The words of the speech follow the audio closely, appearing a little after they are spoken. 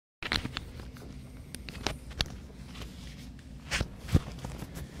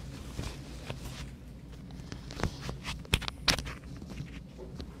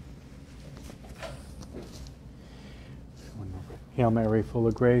Hail Mary, full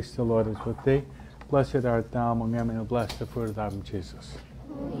of grace, the Lord is with thee. Blessed art thou among women, and blessed the fruit of thy womb, Jesus.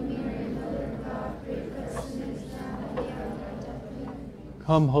 Holy Mary, Mother of God, pray for us sinners now and at the hour of our death. Amen.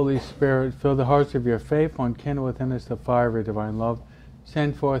 Come, Holy Spirit, fill the hearts of your faithful and kindle within us the fire of your divine love.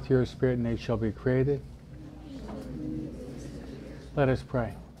 Send forth your Spirit, and they shall be created. Let us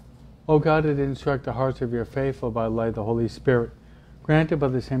pray. O God, that instruct the hearts of your faithful by the light of the Holy Spirit, granted by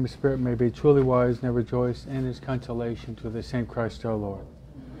the same Spirit may be truly wise and rejoice in his consolation through the same Christ our Lord.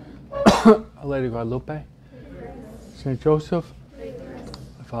 Our Lady of Guadalupe, Saint Joseph,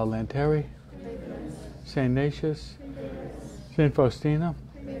 Father Lanteri, Saint Ignatius, Saint Faustina,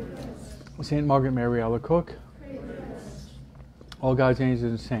 Saint Margaret Mary Alacoque, all God's angels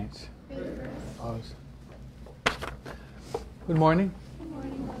and saints. Pause. Good morning.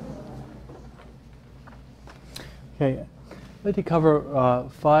 Okay, I'd like to cover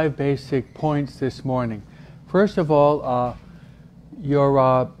 5 basic points this morning. First of all,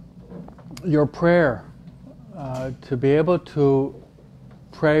 your prayer. To be able to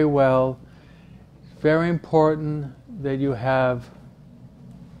pray well, it's very important that you have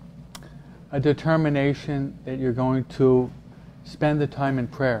a determination that you're going to spend the time in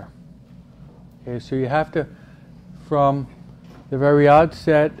prayer. Okay, so you have to, from the very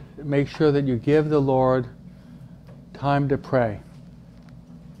outset, make sure that you give the Lord time to pray.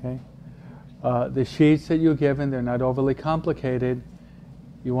 Okay? The sheets that you're given, they're not overly complicated.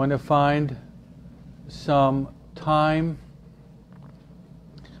 You want to find some time,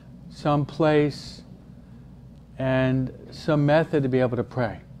 some place, and some method to be able to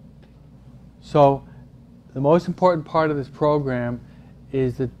pray. So the most important part of this program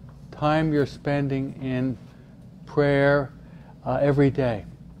is the time you're spending in prayer every day,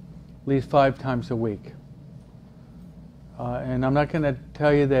 at least 5 times a week. And I'm not going to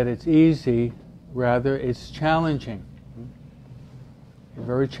tell you that it's easy, rather it's challenging. It's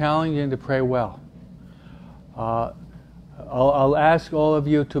very challenging to pray well. I'll ask all of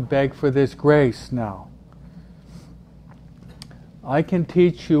you to beg for this grace now. I can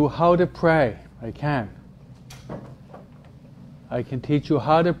teach you how to pray. I can teach you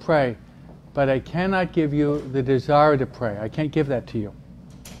how to pray, but I cannot give you the desire to pray. I can't give that to you.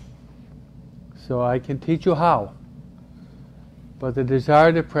 So I can teach you how. But the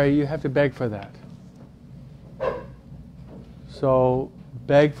desire to pray, you have to beg for that. So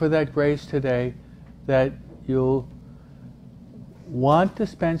beg for that grace today, that you'll want to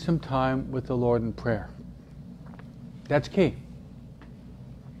spend some time with the Lord in prayer. That's key.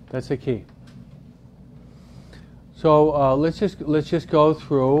 That's the key. So let's just go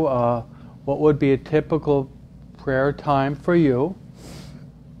through what would be a typical prayer time for you.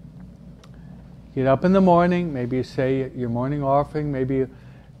 Get up in the morning, maybe you say your morning offering, maybe you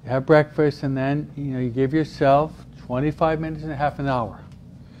have breakfast, and then you give yourself 25 minutes and half an hour.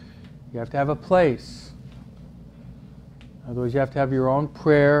 You have to have a place. In other words, you have to have your own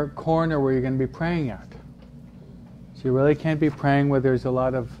prayer corner where you're going to be praying at. So you really can't be praying where there's a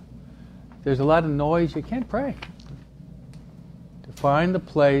lot of noise. You can't pray. To find the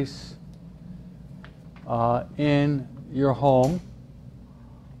place in your home,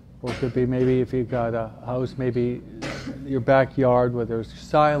 or it could be maybe if you've got a house, maybe your backyard where there's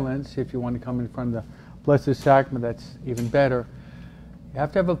silence. If you want to come in front of the Blessed Sacrament, that's even better. You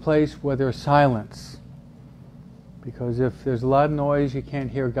have to have a place where there's silence. Because if there's a lot of noise, you can't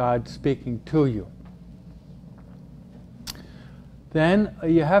hear God speaking to you. Then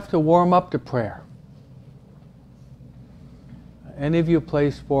you have to warm up to prayer. Any of you play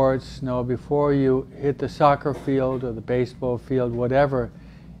sports know before you hit the soccer field or the baseball field, whatever,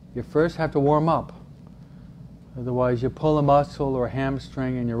 you first have to warm up. Otherwise you pull a muscle or a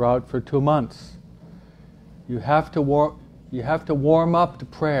hamstring and you're out for 2 months. You have to warm up to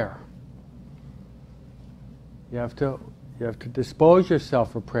prayer. You have to dispose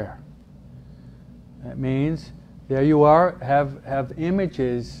yourself for prayer. That means there you are, have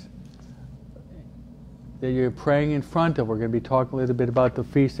images that you're praying in front of. We're going to be talking a little bit about the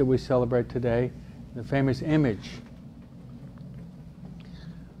feast that we celebrate today, the famous image.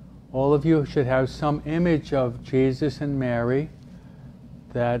 All of you should have some image of Jesus and Mary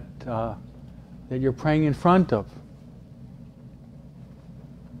that you're praying in front of.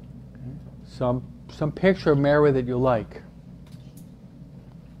 Okay? Some picture of Mary that you like.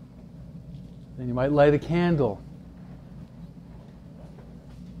 Then you might light a candle.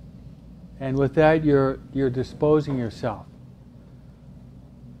 And with that, you're disposing yourself.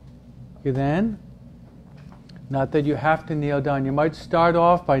 You then, not that you have to kneel down. You might start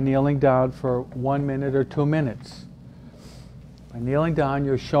off by kneeling down for 1 minute or 2 minutes. By kneeling down,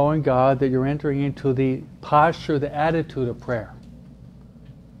 you're showing God that you're entering into the posture, the attitude of prayer.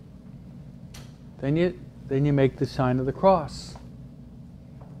 Then you make the sign of the cross.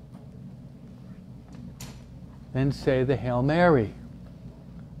 Then say the Hail Mary.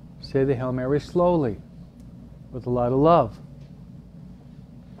 Say the Hail Mary slowly, with a lot of love.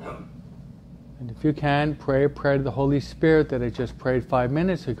 And if you can, pray a prayer to the Holy Spirit that I just prayed 5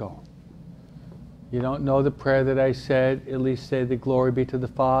 minutes ago. You don't know the prayer that I said, at least say the glory be to the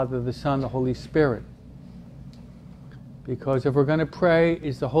Father, the Son, the Holy Spirit. Because if we're going to pray,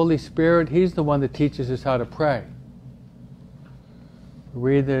 it's the Holy Spirit, He's the one that teaches us how to pray.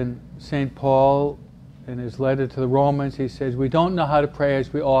 We read in St. Paul, in his letter to the Romans, he says, we don't know how to pray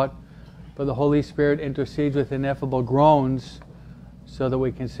as we ought, but the Holy Spirit intercedes with ineffable groans so that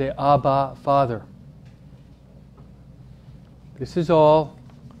we can say, Abba, Father. This is all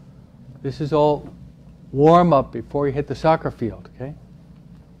warm up before you hit the soccer field, okay?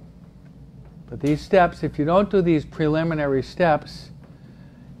 But these steps, if you don't do these preliminary steps,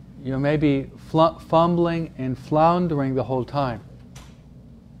 you may be fumbling and floundering the whole time.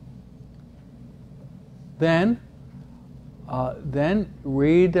 Then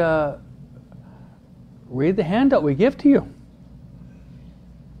read the handout we give to you.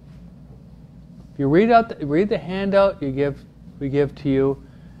 If you read the handout we give to you,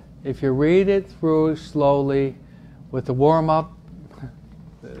 if you read it through slowly with the warm-up,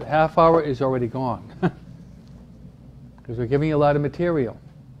 the half hour is already gone. Because we're giving you a lot of material.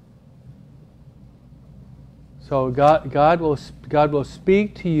 So God will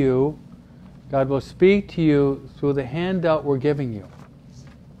speak to you. God will speak to you through the handout we're giving you.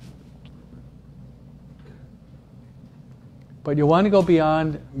 But you want to go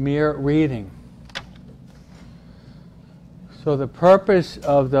beyond mere reading. So the purpose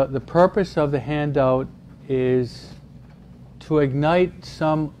of the handout is to ignite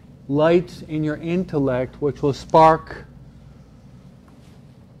some lights in your intellect which will spark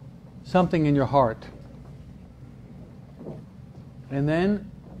something in your heart. And then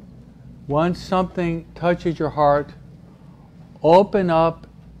once something touches your heart, open up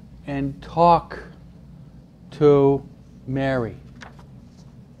and talk to Mary.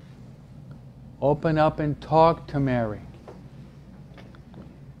 Open up and talk to Mary.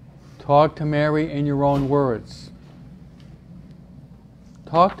 Talk to Mary in your own words.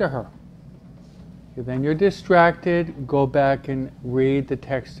 Talk to her. If then you're distracted, go back and read the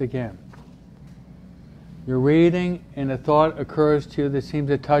text again. You're reading and a thought occurs to you that seems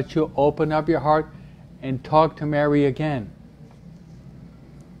to touch you. Open up your heart and talk to Mary again.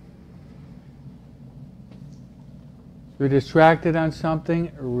 You're distracted on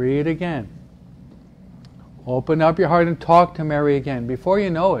something, read again. Open up your heart and talk to Mary again. Before you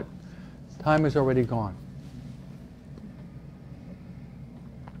know it, time is already gone.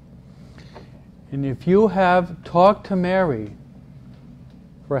 And if you have talked to Mary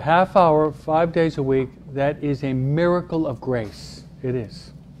for a half hour, 5 days a week, that is a miracle of grace. It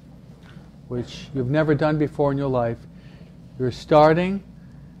is. Which you've never done before in your life. You're starting,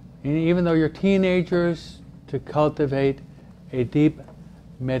 and even though you're teenagers, to cultivate a deep,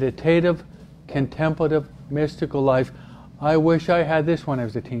 meditative, contemplative, mystical life. I wish I had this when I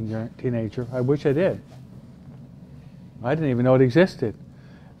was a teenager. I wish I did. I didn't even know it existed.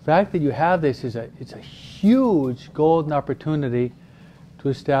 The fact that you have this it's a huge golden opportunity to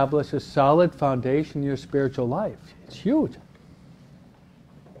establish a solid foundation in your spiritual life. It's huge.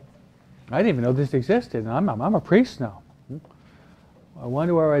 I didn't even know this existed, and I'm a priest now. I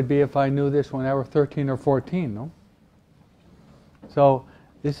wonder where I'd be if I knew this when I was 13 or 14, no? So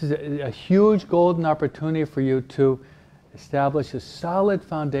this is a huge golden opportunity for you to establish a solid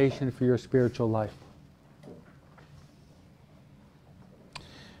foundation for your spiritual life.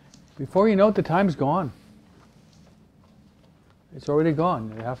 Before you know it, the time's gone. It's already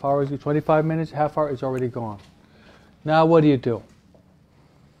gone. A half hour, 25 minutes, half hour is already gone. Now what do?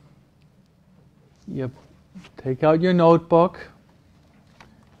 You take out your notebook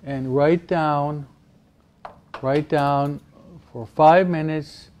and write down for 5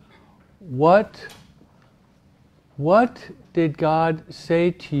 minutes what did God say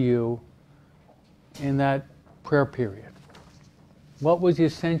to you in that prayer period? What was the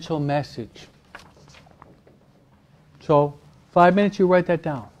essential message? So 5 minutes, you write that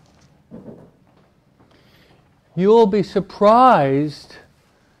down. You will be surprised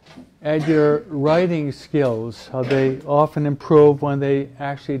at your writing skills, how they often improve when they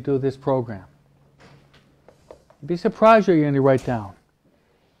actually do this program. Be surprised what you're going to write down.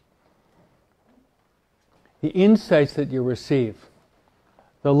 The insights that you receive,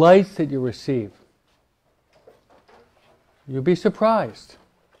 the lights that you receive. You'll be surprised.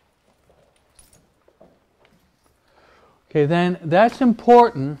 Okay, then that's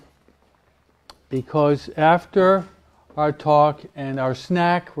important because after our talk and our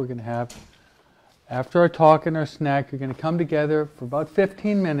snack, after our talk and our snack, you're going to come together for about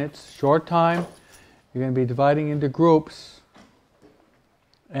 15 minutes, short time. You're going to be dividing into groups,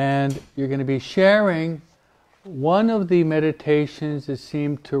 and you're going to be sharing one of the meditations that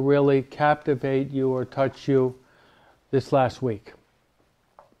seemed to really captivate you or touch you this last week.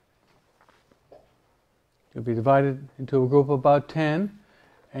 You'll be divided into a group of about 10,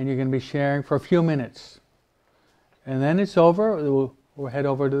 and you're going to be sharing for a few minutes. And then it's over. We'll head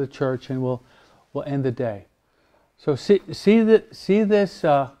over to the church, and we'll end the day. So see this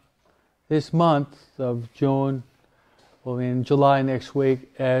this month of June, well, in July next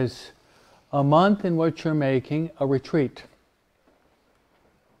week, as a month in which you're making a retreat.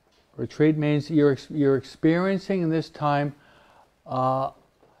 Retreat means you're experiencing in this time an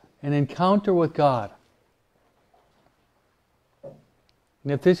encounter with God.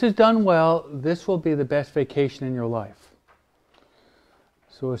 And if this is done well, this will be the best vacation in your life.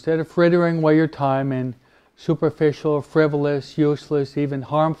 So instead of frittering away your time in superficial, frivolous, useless, even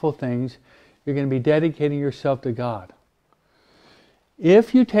harmful things, you're going to be dedicating yourself to God.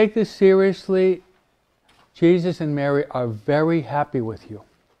 If you take this seriously, Jesus and Mary are very happy with you.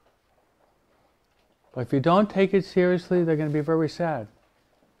 But if you don't take it seriously, they're going to be very sad,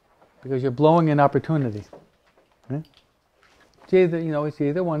 because you're blowing an opportunity. Okay? It's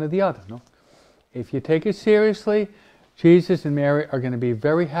either one or the other. No? If you take it seriously, Jesus and Mary are going to be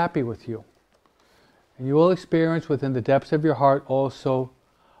very happy with you. And you will experience within the depths of your heart also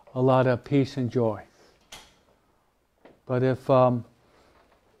a lot of peace and joy. But if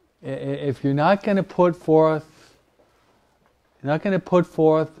you're not going to put forth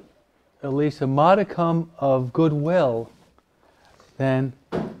at least a modicum of goodwill, then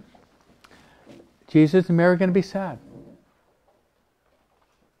Jesus and Mary are going to be sad.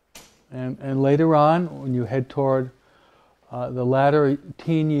 And later on, when you head toward the latter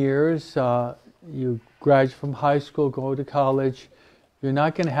teen years, you graduate from high school, go to college, you're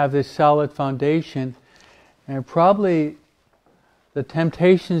not going to have this solid foundation, and probably the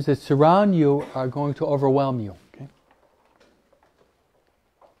temptations that surround you are going to overwhelm you. Okay?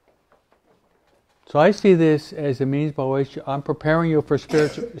 So I see this as a means by which I'm preparing you for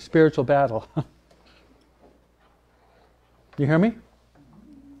spiritual battle. You hear me?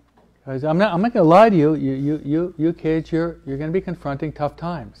 Because I'm not going to lie to you. You kids, you're going to be confronting tough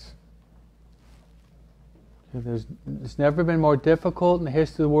times. It's never been more difficult in the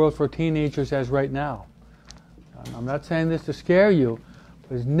history of the world for teenagers as right now. I'm not saying this to scare you,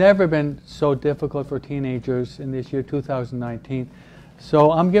 but it's never been so difficult for teenagers in this year 2019.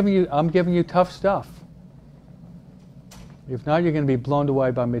 So I'm giving you tough stuff. If not, you're going to be blown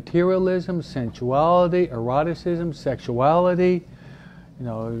away by materialism, sensuality, eroticism, sexuality,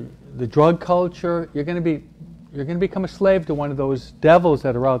 the drug culture. You're going to become a slave to one of those devils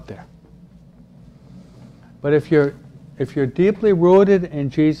that are out there. But if you're deeply rooted in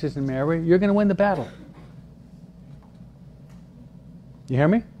Jesus and Mary, you're going to win the battle. You hear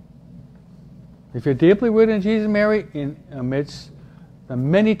me? If you're deeply rooted in Jesus and Mary, amidst the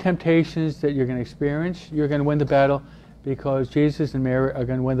many temptations that you're going to experience, you're going to win the battle, because Jesus and Mary are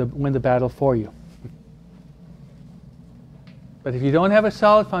going to win the battle for you. But if you don't have a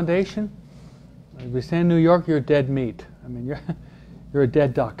solid foundation, as we say in New York, you're dead meat. I mean, you're a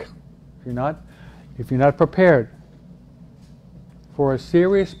dead duck. If you're not prepared for a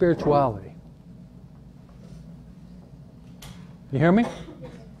serious spirituality. You hear me?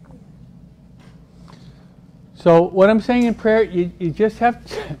 So what I'm saying in prayer, you just have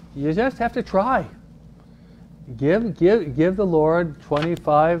to try. Give the Lord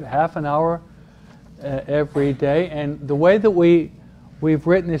 25, half an hour every day, and the way that we've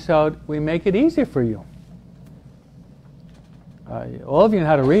written this out, we make it easy for you. All of you know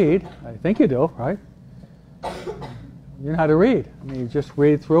how to read. I think you do, right? You know how to read. I mean, you just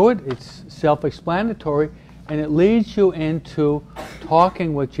read through it. It's self-explanatory, and it leads you into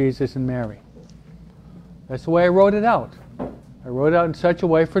talking with Jesus and Mary. That's the way I wrote it out. I wrote it out in such a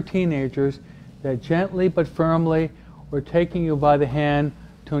way for teenagers that gently but firmly we're taking you by the hand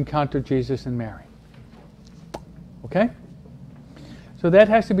to encounter Jesus and Mary. Okay? So that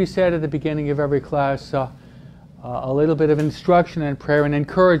has to be said at the beginning of every class. A little bit of instruction and prayer and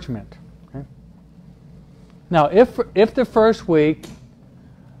encouragement. Okay? Now, if the first week,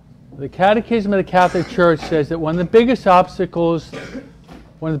 the Catechism of the Catholic Church says that one of the biggest obstacles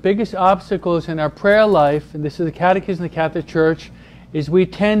in our prayer life, and this is the Catechism of the Catholic Church, is we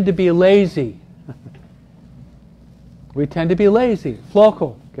tend to be lazy. We tend to be lazy,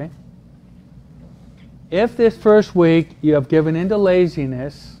 floco. Okay? If this first week you have given into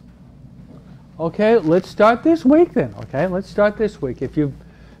laziness, Okay, let's start this week then. Okay, let's start this week. If you've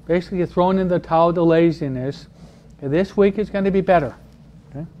basically thrown in the towel to laziness, this week is going to be better.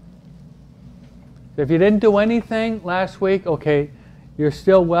 Okay? If you didn't do anything last week, okay, you're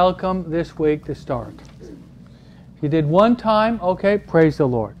still welcome this week to start. If you did one time, okay, praise the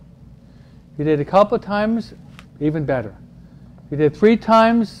Lord. If you did a couple of times, even better. If you did 3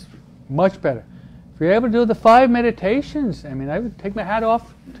 times, much better. If you're able to do the 5 meditations, I mean, I would take my hat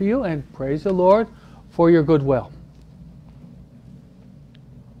off to you and praise the Lord for your goodwill.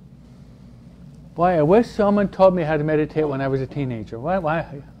 Boy, I wish someone taught me how to meditate when I was a teenager. Why?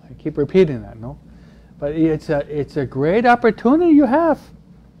 I keep repeating that, no? But it's a great opportunity you have.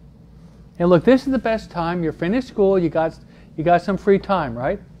 And look, this is the best time. You're finished school. You got some free time,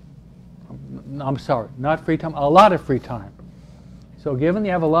 right? I'm sorry, not free time. A lot of free time. So, given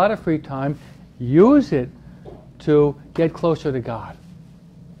you have a lot of free time, use it to get closer to God.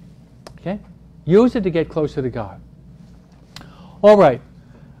 Okay? Use it to get closer to God. All right.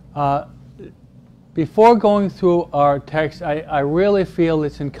 Before going through our text, I really feel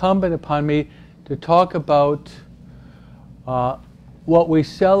it's incumbent upon me to talk about what we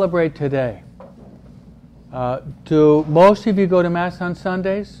celebrate today. Do most of you go to Mass on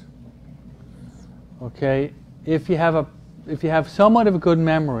Sundays? Okay. If you have somewhat of a good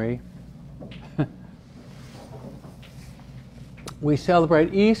memory, we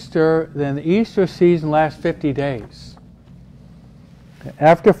celebrate Easter, then the Easter season lasts 50 days.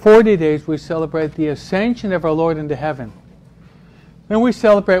 After 40 days, we celebrate the ascension of our Lord into heaven. Then we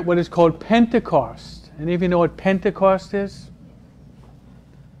celebrate what is called Pentecost. Any of you know what Pentecost is?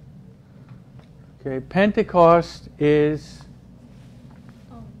 Okay, Pentecost is...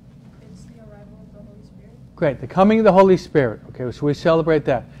 It's the arrival of the Holy Spirit. Great, the coming of the Holy Spirit. Okay, so we celebrate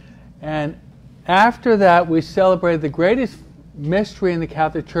that. And after that, we celebrate the greatest mystery in the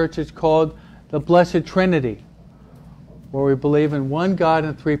Catholic Church. It's called the Blessed Trinity, where we believe in one God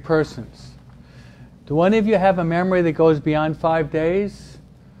and 3 persons. Do any of you have a memory that goes beyond 5 days?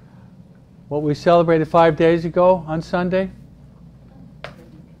 What we celebrated 5 days ago on Sunday?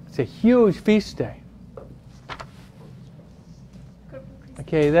 It's a huge feast day.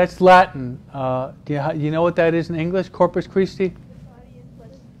 Okay, that's Latin. Do you know what that is in English? Corpus Christi?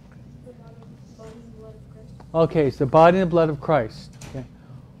 Okay, it's the body and blood of Christ. Okay.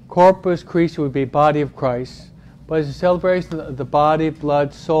 Corpus Christi would be body of Christ, but it's a celebration of the body,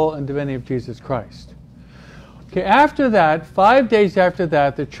 blood, soul, and divinity of Jesus Christ. Okay, after that, 5 days after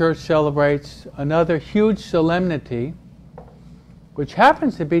that, the Church celebrates another huge solemnity, which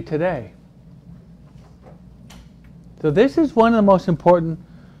happens to be today. So this is one of the most important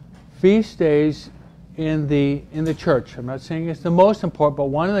feast days in the Church. I'm not saying it's the most important, but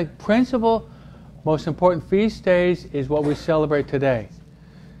one of the principal most important feast days is what we celebrate today.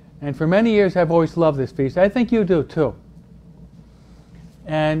 And for many years I've always loved this feast. I think you do too.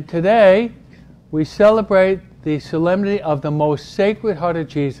 And today we celebrate the solemnity of the most Sacred Heart of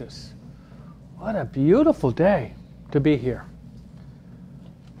Jesus. What a beautiful day to be here.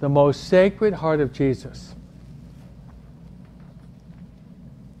 The most Sacred Heart of Jesus.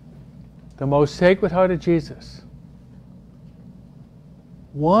 The most Sacred Heart of Jesus.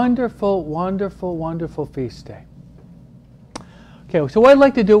 Wonderful, wonderful, wonderful feast day. Okay, so what I'd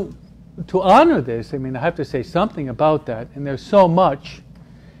like to do to honor this, I mean, I have to say something about that, and there's so much,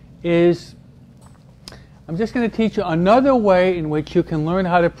 is I'm just going to teach you another way in which you can learn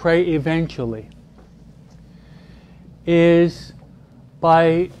how to pray eventually. Is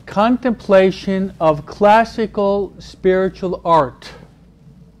by contemplation of classical spiritual art.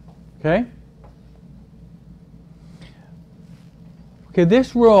 Okay? Okay,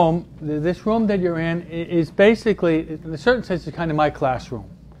 this room that you're in is basically, in a certain sense, is kind of my classroom.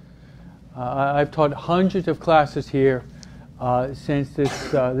 I've taught hundreds of classes here since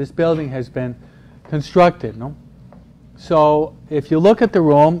this building has been constructed. No? So if you look at the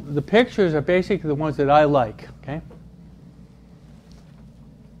room, the pictures are basically the ones that I like. Okay.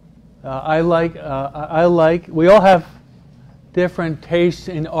 I like. We all have different tastes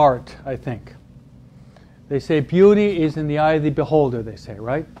in art, I think. They say beauty is in the eye of the beholder, they say,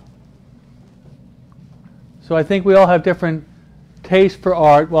 right? So I think we all have different tastes for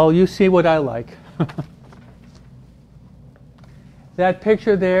art. Well, you see what I like. That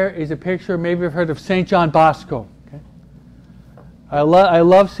picture there is a picture, maybe you've heard of St. John Bosco. Okay? I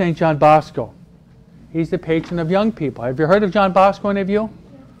love St. John Bosco. He's the patron of young people. Have you heard of John Bosco, any of you?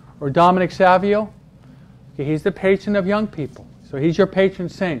 Or Dominic Savio? Okay, he's the patron of young people. So he's your patron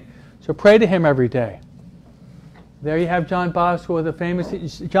saint. So pray to him every day. There you have John Bosco, the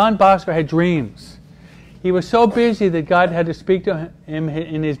famous... John Bosco had dreams. He was so busy that God had to speak to him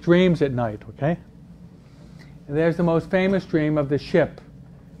in his dreams at night, okay? And there's the most famous dream of the ship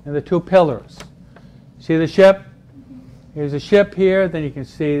and the two pillars. See the ship? Here's a ship here, then you can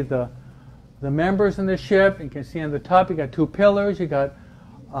see the members in the ship. You can see on the top you got two pillars. You got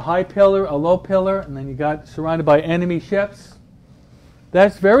a high pillar, a low pillar, and then you got surrounded by enemy ships.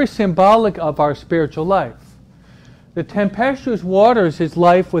 That's very symbolic of our spiritual life. The tempestuous waters is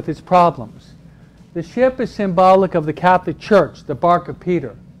life with its problems. The ship is symbolic of the Catholic Church, the bark of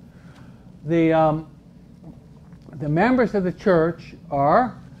Peter. The members of the church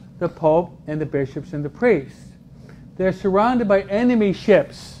are the Pope and the bishops and the priests. They're surrounded by enemy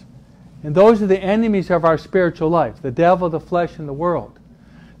ships, and those are the enemies of our spiritual life, the devil, the flesh, and the world.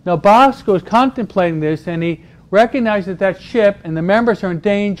 Now Bosco is contemplating this, and he recognizes that ship and the members are in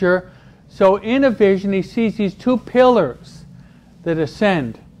danger, so in a vision he sees these two pillars that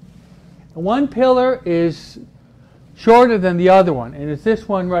ascend. One pillar is shorter than the other one, and it's this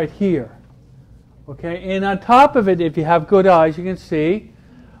one right here. Okay, and on top of it, if you have good eyes, you can see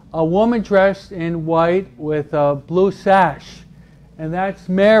a woman dressed in white with a blue sash, and that's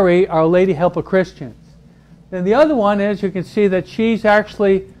Mary, Our Lady Help of Christians. Then the other one is, you can see that she's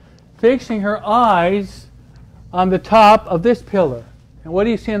actually fixing her eyes on the top of this pillar. And what do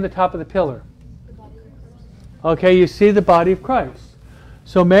you see on the top of the pillar? Okay, you see the body of Christ.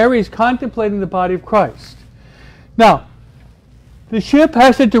 So Mary is contemplating the body of Christ. Now, the ship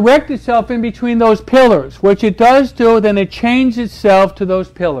has to direct itself in between those pillars. Which it does do, then it changes itself to those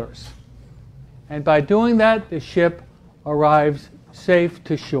pillars. And by doing that, the ship arrives safe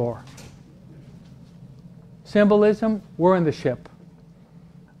to shore. Symbolism, we're in the ship.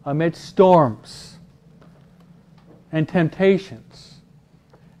 Amidst storms and temptations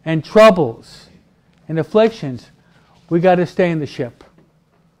and troubles and afflictions, we got to stay in the ship.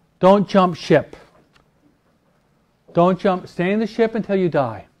 Don't jump ship. Don't jump. Stay in the ship until you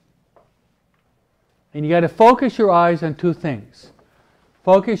die. And you got to focus your eyes on two things.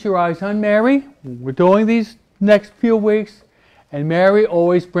 Focus your eyes on Mary. We're doing these next few weeks. And Mary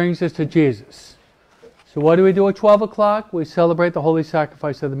always brings us to Jesus. So what do we do at 12 o'clock? We celebrate the Holy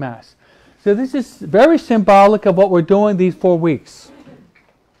Sacrifice of the Mass. So this is very symbolic of what we're doing these 4 weeks.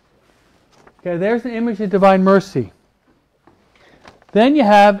 Okay, there's an image of Divine Mercy. Then you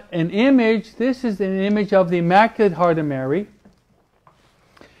have an image, this is an image of the Immaculate Heart of Mary.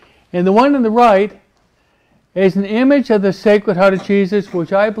 And the one on the right is an image of the Sacred Heart of Jesus,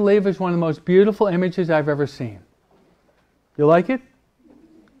 which I believe is one of the most beautiful images I've ever seen. You like it?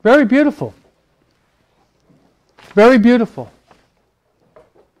 Very beautiful. Very beautiful.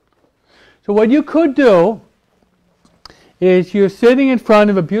 So what you could do is you're sitting in front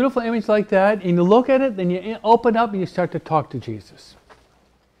of a beautiful image like that, and you look at it, then you open up and you start to talk to Jesus.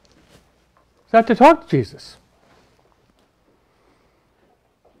 Start to talk to Jesus.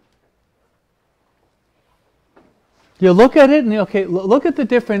 You look at it and okay, look at the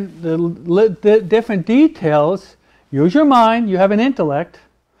different details. Use your mind. You have an intellect.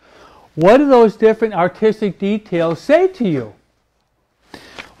 What do those different artistic details say to you?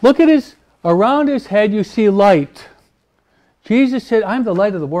 Look at his around his head. You see light. Jesus said, "I'm the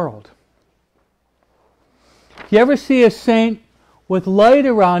light of the world." If you ever see a saint with light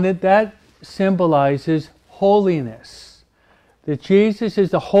around it, that symbolizes holiness. That Jesus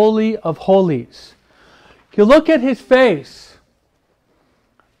is the Holy of Holies. If you look at his face,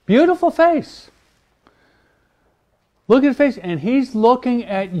 beautiful face. Look at his face, and he's looking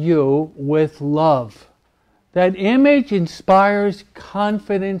at you with love. That image inspires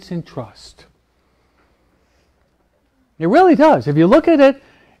confidence and trust. It really does. If you look at it,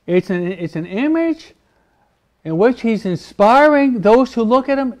 it's an image in which he's inspiring those who look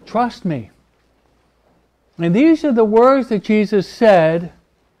at him, trust me. And these are the words that Jesus said.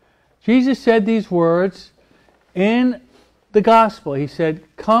 Jesus said these words in the gospel. He said,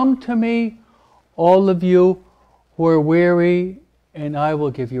 "Come to me, all of you who are weary, and I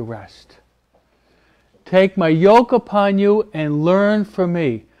will give you rest. Take my yoke upon you and learn from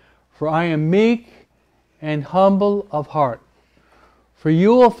me, for I am meek and humble of heart. For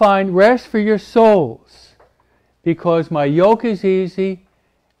you will find rest for your souls, because my yoke is easy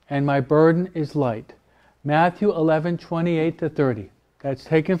and my burden is light." Matthew 11:28-30. That's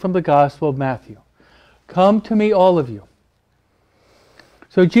taken from the Gospel of Matthew. Come to me, all of you.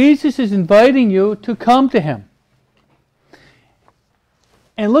 So Jesus is inviting you to come to him.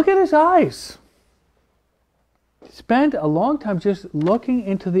 And look at his eyes. Spend a long time just looking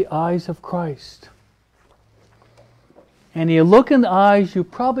into the eyes of Christ. And you look in the eyes, you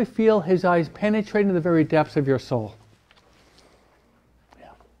probably feel his eyes penetrating the very depths of your soul. Yeah.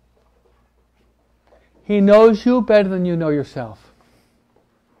 He knows you better than you know yourself.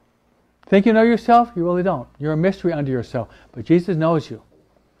 Think you know yourself? You really don't. You're a mystery unto yourself. But Jesus knows you.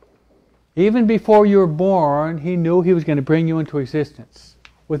 Even before you were born, He knew He was going to bring you into existence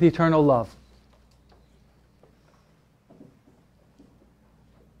with eternal love.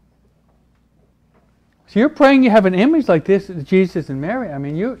 So you're praying you have an image like this, Jesus and Mary. I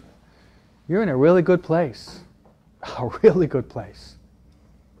mean, you're in a really good place. A really good place.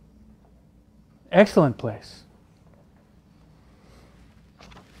 Excellent place.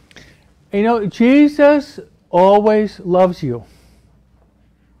 You know, Jesus always loves you.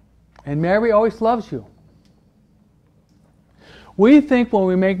 And Mary always loves you. We think when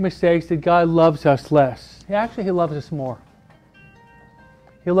we make mistakes that God loves us less. Actually, He loves us more.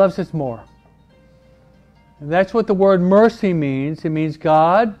 He loves us more. And that's what the word mercy means. It means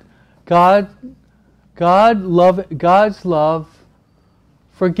God's love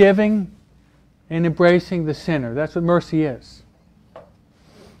forgiving and embracing the sinner. That's what mercy is.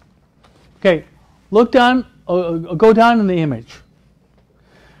 Okay, look down. Go down in the image.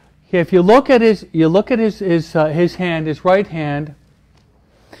 Okay, if you look at his hand, his right hand,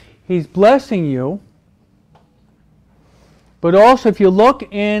 He's blessing you. But also, if you look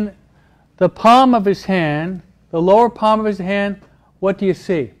in the palm of His hand, the lower palm of His hand, what do you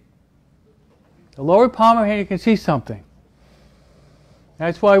see? The lower palm of His hand, you can see something.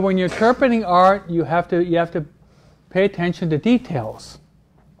 That's why when you're interpreting art, you have to pay attention to details.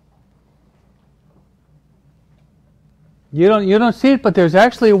 You don't see it, but there's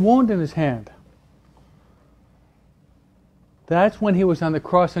actually a wound in His hand. That's when He was on the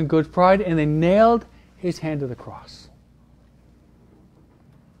cross on Good Friday, and they nailed His hand to the cross.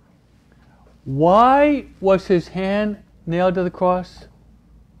 Why was His hand nailed to the cross?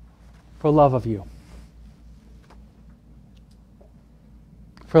 For love of you.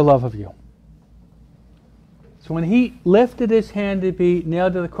 For love of you. So when He lifted His hand to be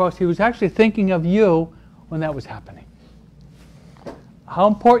nailed to the cross, He was actually thinking of you when that was happening. How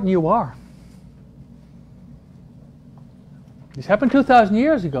important you are. This happened 2,000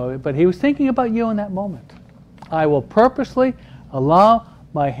 years ago, but He was thinking about you in that moment. I will purposely allow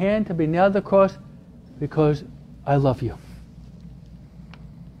my hand to be nailed to the cross because I love you.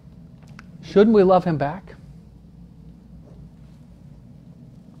 Shouldn't we love Him back?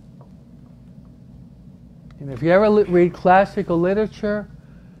 And if you ever read classical literature,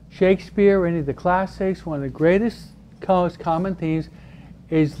 Shakespeare, any of the classics, one of the greatest common themes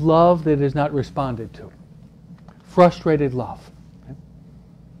is love that is not responded to. Frustrated love. Okay?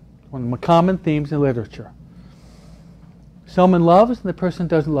 One of the common themes in literature. Someone loves and the person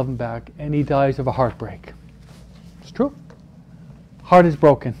doesn't love him back, and he dies of a heartbreak. It's true. Heart is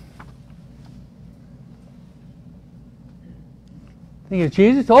broken. The thing is,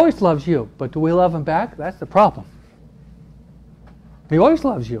 Jesus always loves you, but do we love Him back? That's the problem. He always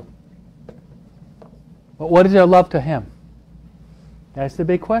loves you. But what is our love to Him? That's the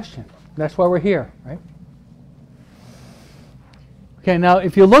big question. That's why we're here, right? Okay, now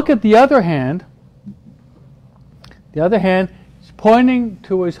if you look at the other hand is pointing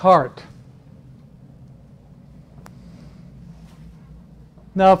to His heart.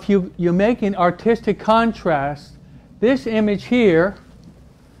 Now if you make an artistic contrast, this image here,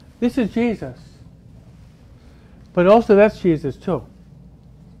 this is Jesus. But also that's Jesus too.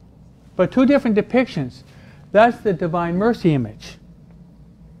 But two different depictions. That's the Divine Mercy image.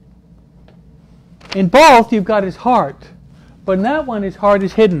 In both, you've got His heart. But in that one, His heart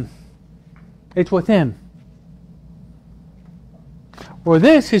is hidden. It's within. Or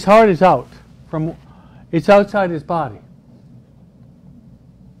this, His heart is out. It's outside His body.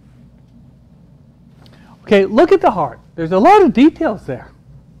 Okay, look at the heart. There's a lot of details there.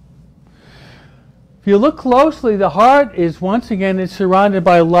 If you look closely, the heart is, once again, it's surrounded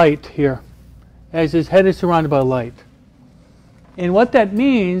by light here. As His head is surrounded by light. And what that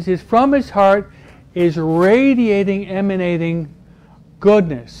means is from His heart is radiating, emanating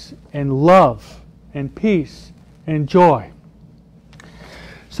goodness and love and peace and joy.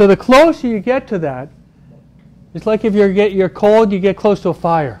 So the closer you get to that, it's like if you're cold, you get close to a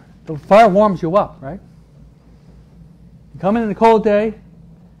fire. The fire warms you up, right? You come in a cold day, you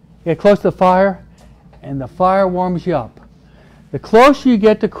get close to the fire, and the fire warms you up. The closer you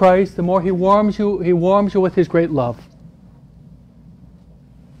get to Christ, the more He warms you with His great love.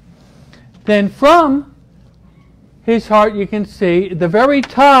 Then from His heart you can see, at the very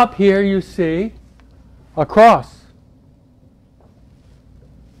top here you see a cross.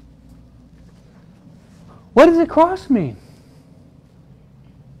 What does a cross mean?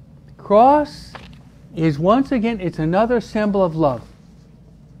 The cross is, once again, it's another symbol of love.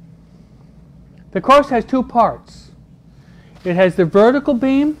 The cross has two parts. It has the vertical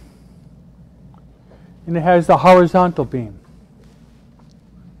beam and it has the horizontal beam.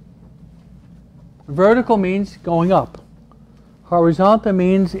 Vertical means going up. Horizontal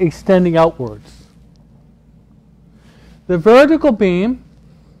means extending outwards. The vertical beam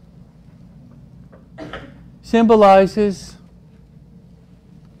symbolizes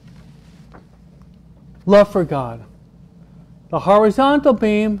love for God. The horizontal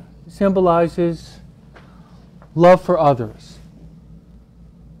beam symbolizes love for others.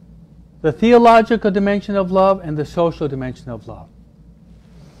 The theological dimension of love and the social dimension of love.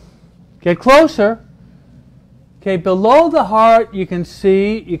 Get closer. Okay, below the heart you can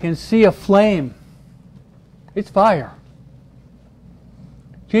see a flame. It's fire.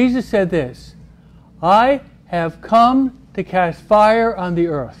 Jesus said this, I have come to cast fire on the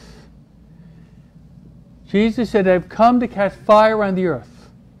earth. Jesus said, I've come to cast fire on the earth.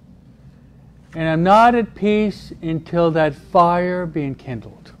 And I'm not at peace until that fire be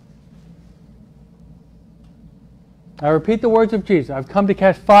enkindled. I repeat the words of Jesus. I've come to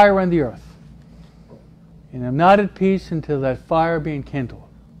cast fire on the earth. And I'm not at peace until that fire be enkindled.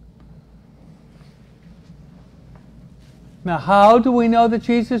 Now, how do we know that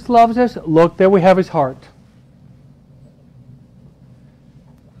Jesus loves us? Look, there we have his heart.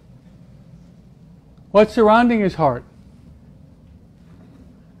 What's surrounding his heart?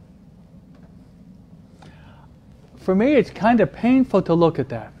 For me, it's kind of painful to look at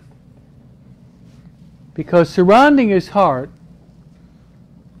that. Because surrounding his heart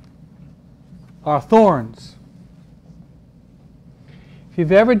are thorns. If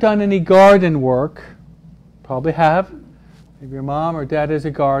you've ever done any garden work, probably have. If your mom or dad has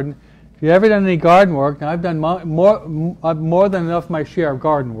a garden. If you've ever done any garden work, now I've done more than enough my share of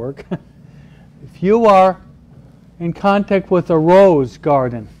garden work. If you are in contact with a rose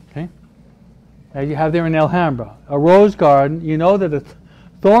garden, okay, as you have there in Alhambra, a rose garden, you know that the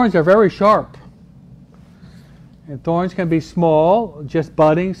thorns are very sharp. And thorns can be small, just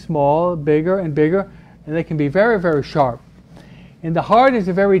budding, small, bigger and bigger, and they can be very, very sharp. And the heart is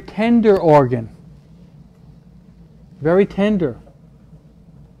a very tender organ. Very tender.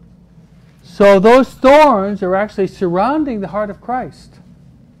 So those thorns are actually surrounding the heart of Christ.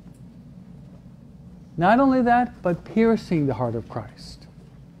 Not only that, but piercing the heart of Christ.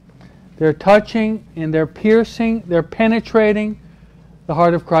 They're touching and they're piercing, they're penetrating the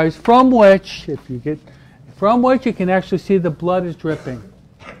heart of Christ, from which you can actually see the blood is dripping.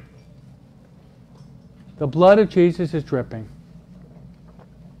 The blood of Jesus is dripping.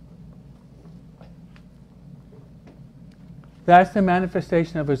 That's the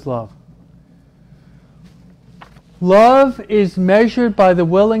manifestation of his love. Love is measured by the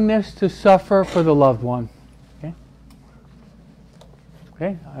willingness to suffer for the loved one.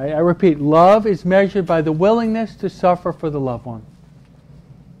 Okay? I repeat, love is measured by the willingness to suffer for the loved one.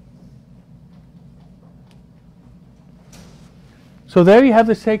 So there you have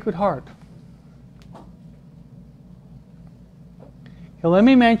the Sacred Heart. Okay, let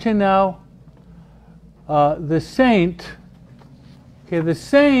me mention now the saint. Okay, the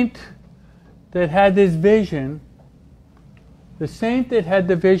saint that had this vision, the saint that had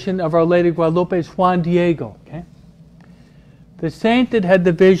the vision of Our Lady of Guadalupe is Juan Diego. Okay? The saint that had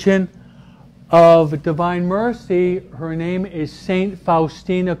the vision of Divine Mercy, her name is Saint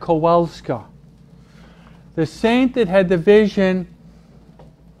Faustina Kowalska. The saint that had the vision,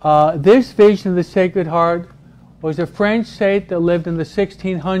 this vision of the Sacred Heart, was a French saint that lived in the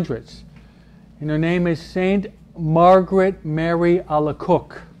 1600s. And her name is Saint Margaret Mary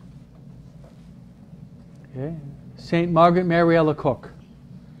Alacoque. Okay? Saint Margaret Mary Alacoque.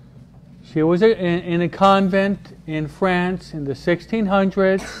 She was in a convent in France in the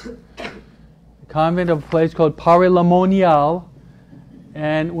 1600s, a convent of a place called Paris-le-Monial.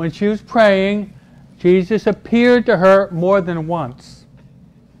 And when she was praying, Jesus appeared to her more than once.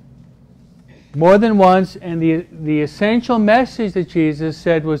 More than once, and the essential message that Jesus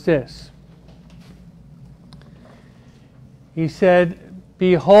said was this. He said,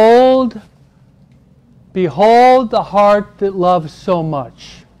 Behold the heart that loves so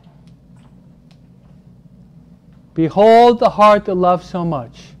much. Behold the heart that loves so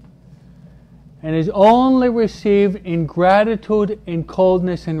much, and is only received ingratitude and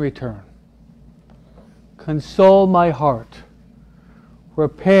coldness in return. Console my heart.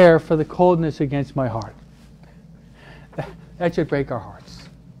 Repair for the coldness against my heart. That should break our hearts.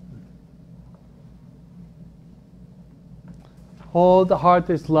 Hold the heart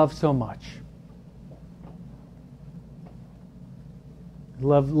that's loved so much.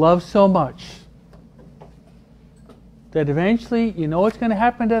 Love so much that eventually, you know what's going to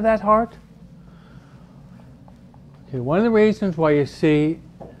happen to that heart? Okay, one of the reasons why you see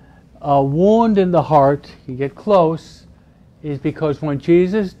a wound in the heart, you get close, is because when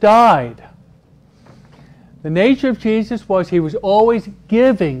Jesus died, the nature of Jesus was he was always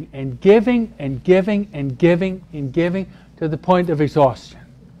giving and giving and giving and giving and giving to the point of exhaustion.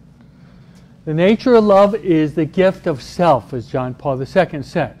 The nature of love is the gift of self, as John Paul II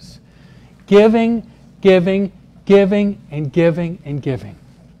says. Giving, giving, giving, and giving, and giving.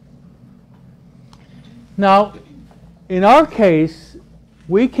 Now, in our case,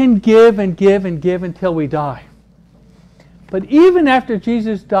 we can give and give and give until we die. But even after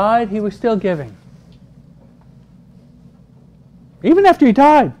Jesus died, he was still giving. Even after he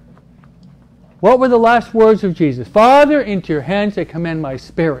died. What were the last words of Jesus? Father, into your hands I commend my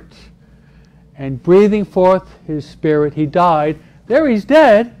spirit. And breathing forth his spirit, he died. There he's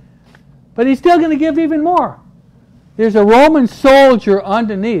dead, but he's still going to give even more. There's a Roman soldier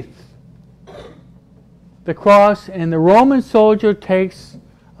underneath the cross, and the Roman soldier takes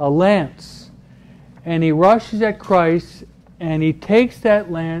a lance, and he rushes at Christ, and he takes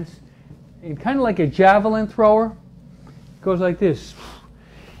that lance, and kind of like a javelin thrower, goes like this.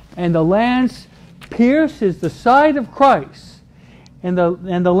 And the lance pierces the side of Christ. And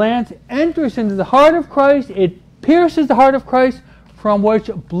the lance enters into the heart of Christ. It pierces the heart of Christ, from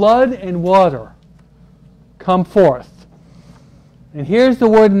which blood and water come forth. And here's the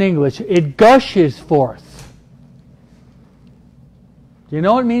word in English. It gushes forth. Do you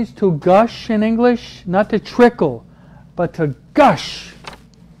know what it means to gush in English? Not to trickle, but to gush.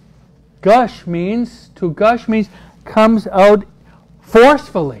 To gush means comes out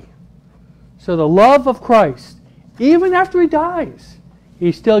forcefully. So the love of Christ, even after he dies,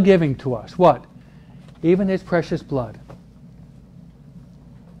 he's still giving to us. What? Even his precious blood.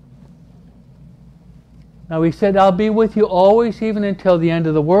 Now he said, I'll be with you always, even until the end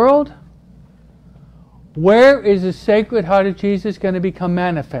of the world. Where is the Sacred Heart of Jesus going to become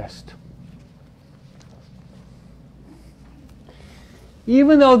manifest?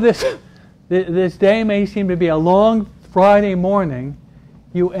 Even though this day may seem to be a long Friday morning,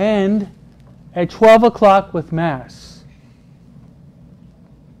 you end at 12 o'clock with Mass.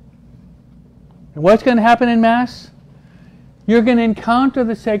 And what's going to happen in Mass? You're going to encounter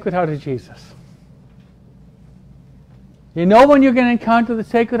the Sacred Heart of Jesus. You know when you're going to encounter the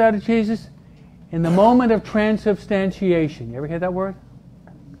Sacred Heart of Jesus? In the moment of transubstantiation. You ever hear that word?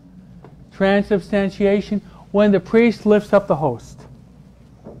 Transubstantiation, when the priest lifts up the host.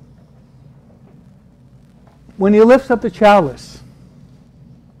 When he lifts up the chalice.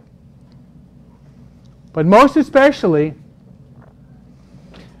 But most especially,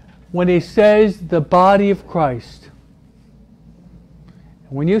 when he says the body of Christ.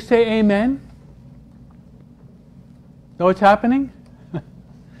 When you say amen, know what's happening?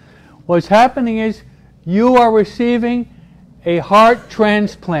 What's happening is you are receiving a heart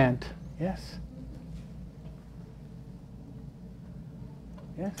transplant. Yes?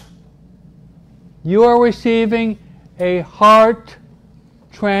 Yes? You are receiving a heart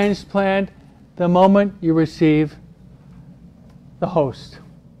transplant the moment you receive the host.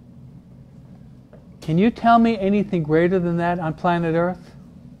 Can you tell me anything greater than that on planet Earth?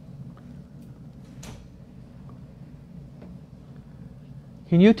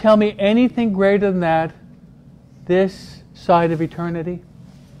 Can you tell me anything greater than that this side of eternity?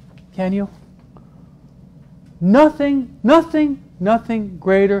 Can you? Nothing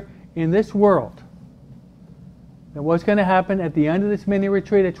greater in this world than what's going to happen at the end of this mini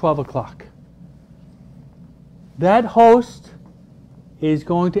retreat at 12 o'clock. That host is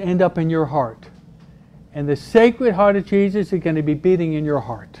going to end up in your heart. And the Sacred Heart of Jesus is going to be beating in your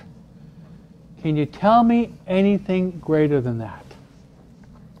heart. Can you tell me anything greater than that?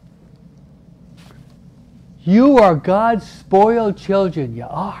 You are God's spoiled children. You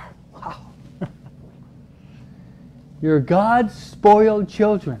are. Wow. You're God's spoiled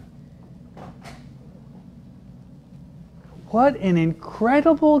children. What an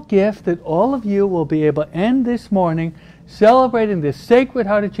incredible gift that all of you will be able to end this morning celebrating the Sacred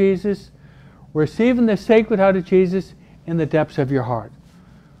Heart of Jesus, receiving the Sacred Heart of Jesus in the depths of your heart.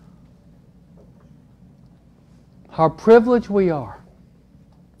 How privileged we are.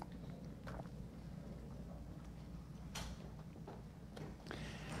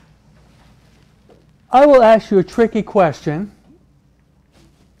 I will ask you a tricky question,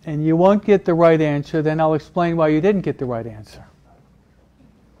 and you won't get the right answer, then I'll explain why you didn't get the right answer.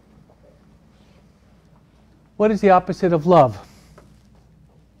 What is the opposite of love?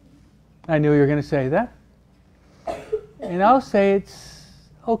 I knew you were going to say that. And I'll say it's,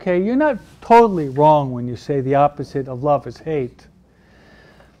 okay, you're not totally wrong when you say the opposite of love is hate.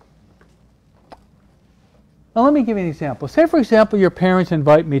 Now let me give you an example. Say, for example, your parents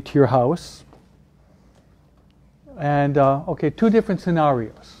invite me to your house. And, okay, two different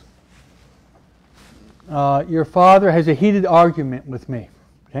scenarios. Your father has a heated argument with me.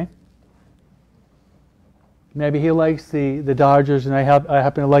 Okay? Maybe he likes the Dodgers and I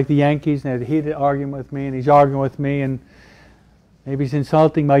happen to like the Yankees, and they had a heated argument with me, and he's arguing with me, and maybe he's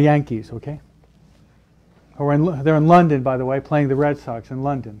insulting my Yankees, okay? Or they're in London, by the way, playing the Red Sox in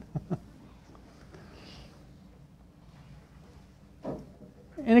London.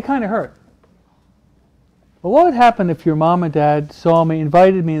 And it kind of hurt. But what would happen if your mom and dad saw me,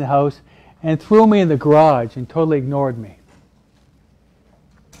 invited me in the house, and threw me in the garage and totally ignored me?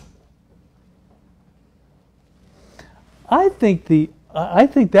 I think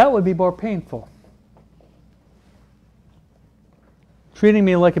that would be more painful. Treating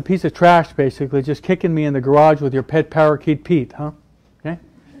me like a piece of trash, basically, just kicking me in the garage with your pet parakeet Pete, huh? Okay?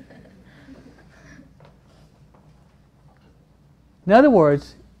 In other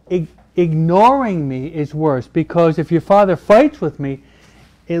words, ignoring me is worse, because if your father fights with me,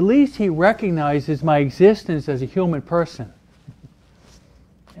 at least he recognizes my existence as a human person.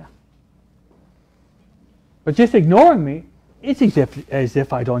 Yeah. But just ignoring me, it's as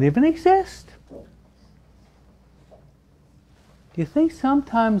if I don't even exist. Do you think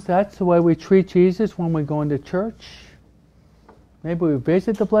sometimes that's the way we treat Jesus when we go into church? Maybe we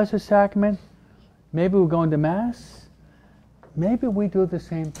visit the Blessed Sacrament. Maybe we're going to Mass. Maybe we do the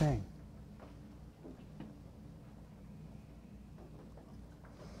same thing.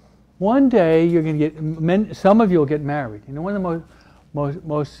 One day you're going to get, some of you will get married. You know, one of the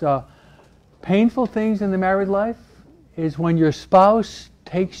most painful things in the married life is when your spouse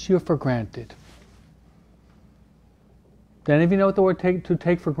takes you for granted. Do any of you know what the word to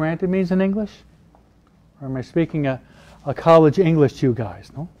take for granted means in English? Or am I speaking a college English to you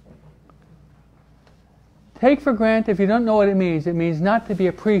guys? No? Take for granted, if you don't know what it means not to be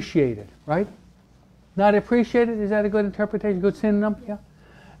appreciated, right? Not appreciated, is that a good interpretation, good synonym? Yeah.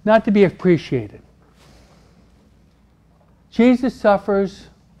 Not to be appreciated. Jesus suffers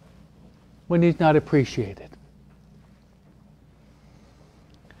when he's not appreciated.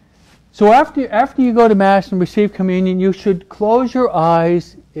 So after you go to Mass and receive communion, you should close your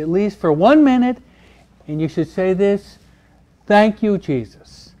eyes at least for 1 minute, and you should say this: thank you,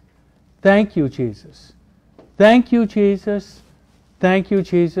 Jesus. Thank you, Jesus. Thank you, Jesus. Thank you,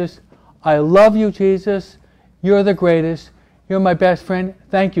 Jesus. I love you, Jesus. You're the greatest. You're my best friend.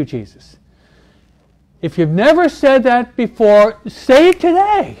 Thank you, Jesus. If you've never said that before, say it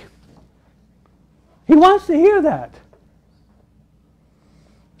today. He wants to hear that.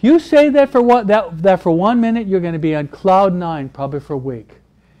 If you say that for 1 minute, you're going to be on cloud 9 probably for a week.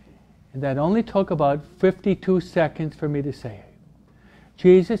 And that only took about 52 seconds for me to say it.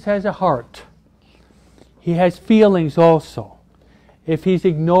 Jesus has a heart. He has feelings also. If he's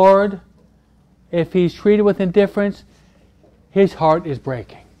ignored, if he's treated with indifference, his heart is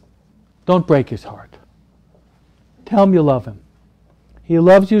breaking. Don't break his heart. Tell him you love him. He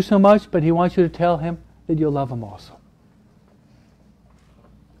loves you so much, but he wants you to tell him that you love him also.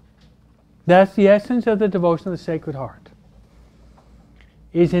 That's the essence of the devotion of the Sacred Heart.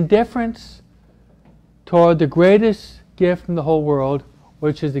 Is indifference toward the greatest gift in the whole world,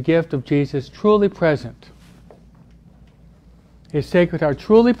 which is the gift of Jesus truly present. His Sacred Heart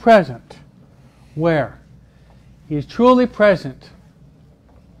truly present. Where? He is truly present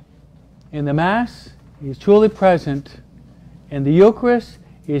in the Mass. He is truly present in the Eucharist.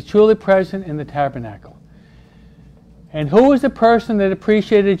 He is truly present in the Tabernacle. And who was the person that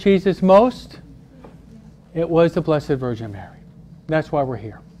appreciated Jesus most? It was the Blessed Virgin Mary. That's why we're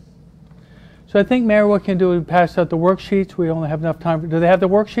here. So I think, Mary, what we can do is pass out the worksheets. We only have enough time. Do they have the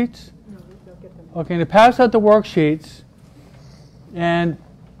worksheets? No, they'll get them. Okay, to pass out the worksheets. And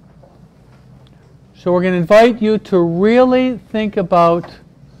so we're going to invite you to really think about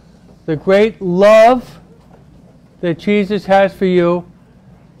the great love that Jesus has for you,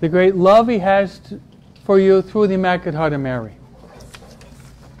 the great love he has for you through the Immaculate Heart of Mary.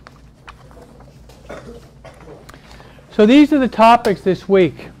 So these are the topics this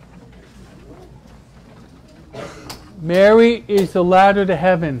week. Mary is the ladder to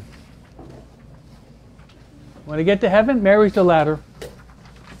heaven. When I get to heaven, Mary's the ladder.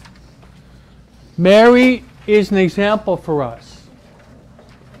 Mary is an example for us.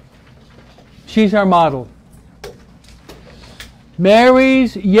 She's our model.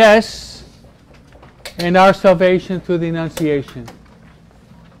 Mary's yes and our salvation through the Annunciation.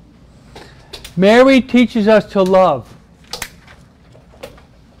 Mary teaches us to love,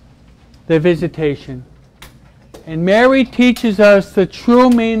 the Visitation. And Mary teaches us the true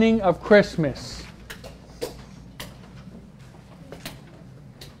meaning of Christmas.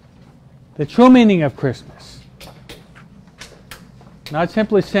 The true meaning of Christmas. Not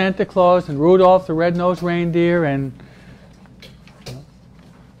simply Santa Claus and Rudolph the Red-Nosed Reindeer, and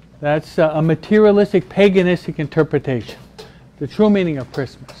that's a materialistic, paganistic interpretation. The true meaning of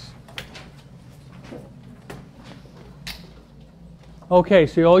Christmas. Okay,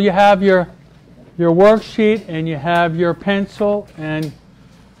 so you have your worksheet, and you have your pencil and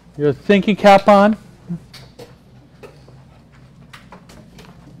your thinking cap on.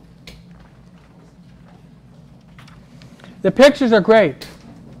 The pictures are great.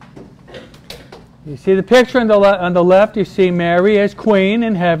 You see the picture on the left, you see Mary as queen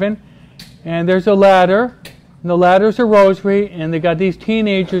in heaven, and there's a ladder, and the ladder's a rosary, and they got these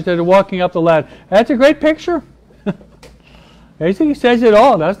teenagers that are walking up the ladder. That's a great picture. Basically says it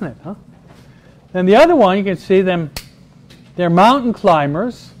all, doesn't it? Huh? Then the other one, you can see them, they're mountain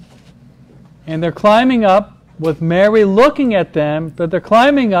climbers, and they're climbing up with Mary looking at them, but they're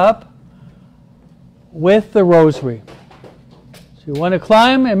climbing up with the rosary. So you want to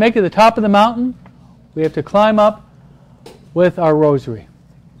climb and make it to the top of the mountain, we have to climb up with our rosary.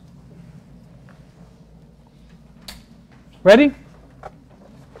 Ready?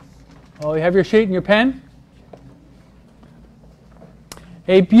 Oh, you have your sheet and your pen?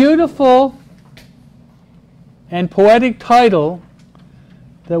 A beautiful and poetic title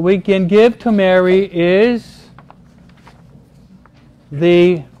that we can give to Mary is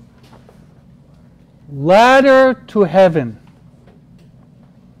the Ladder to Heaven.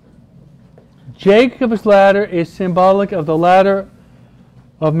 Jacob's ladder is symbolic of the ladder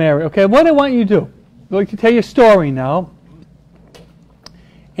of Mary. Okay, what I want you to do, I'm going to tell you a story now.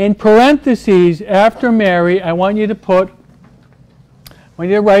 In parentheses after Mary, I want you to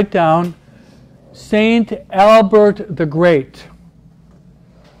write down Saint Albert the Great.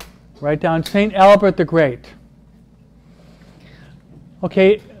 Write down Saint Albert the Great.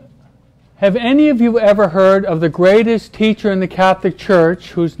 Okay, have any of you ever heard of the greatest teacher in the Catholic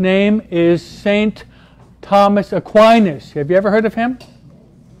Church whose name is Saint Thomas Aquinas? Have you ever heard of him?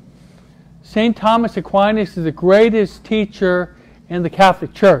 Saint Thomas Aquinas is the greatest teacher in the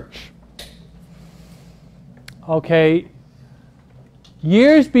Catholic Church. Okay,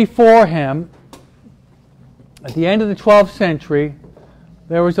 years before him, at the end of the 12th century,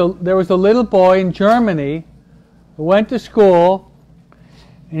 there was a little boy in Germany who went to school,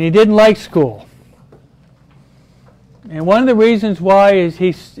 and he didn't like school. And one of the reasons why is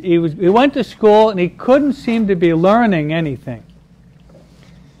he went to school and he couldn't seem to be learning anything.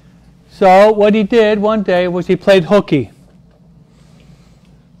 So what he did one day was he played hooky.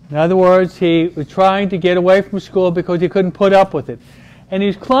 In other words, he was trying to get away from school because he couldn't put up with it. And he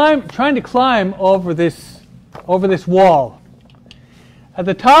was trying to climb over this wall. At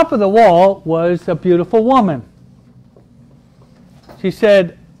the top of the wall was a beautiful woman. She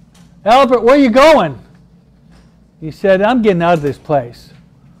said, "Albert, where are you going?" He said, "I'm getting out of this place."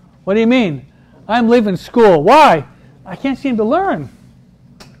 "What do you mean?" "I'm leaving school." "Why?" "I can't seem to learn."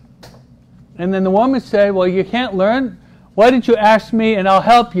 And then the woman said, "Well, you can't learn. Why didn't you ask me and I'll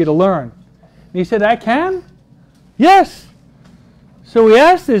help you to learn?" And he said, "I can?" "Yes." So he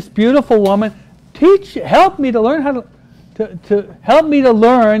asked this beautiful woman, help me to learn how to help me to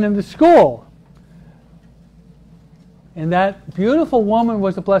learn in the school. And that beautiful woman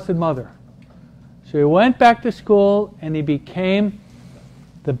was the Blessed Mother. So he went back to school and he became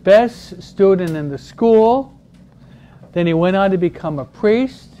the best student in the school. Then he went on to become a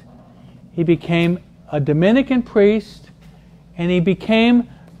priest. He became a Dominican priest, and he became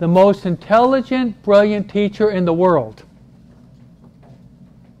the most intelligent, brilliant teacher in the world.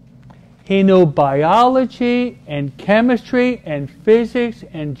 He knew biology and chemistry and physics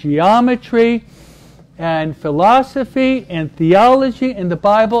and geometry and philosophy and theology and the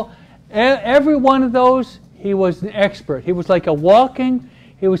Bible. Every one of those, he was an expert. He was like a walking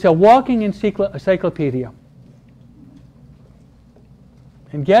encyclopedia.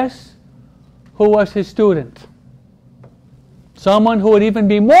 And guess who was his student? Someone who would even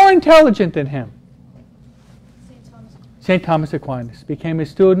be more intelligent than him. St. Thomas Aquinas became a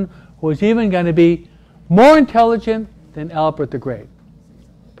student who was even going to be more intelligent than Albert the Great.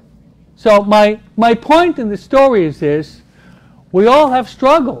 So my point in the story is this: we all have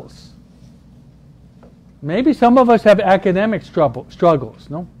struggles. Maybe some of us have academic struggles,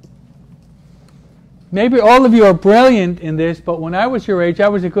 no? Maybe all of you are brilliant in this, but when I was your age, I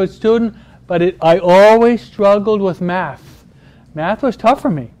was a good student, but I always struggled with math. Math was tough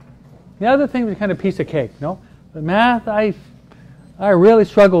for me. The other thing was kind of a piece of cake, no? But math, I really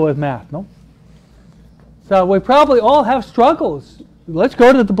struggle with math, no? So we probably all have struggles. Let's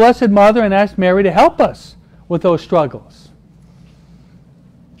go to the Blessed Mother and ask Mary to help us with those struggles.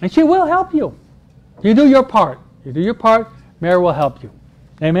 And she will help you. You do your part. You do your part, Mary will help you.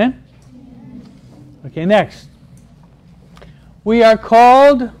 Amen? Okay, next. We are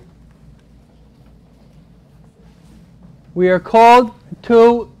called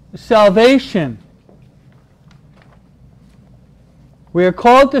to salvation. We are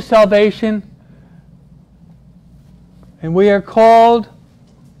called to salvation, and we are called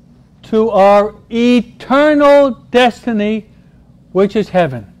to our eternal destiny, which is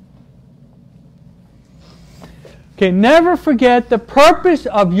heaven. Okay, never forget the purpose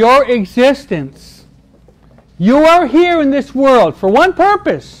of your existence. You are here in this world for one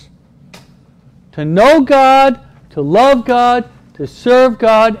purpose: to know God, to love God, to serve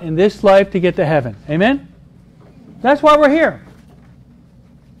God in this life to get to heaven. Amen? That's why we're here.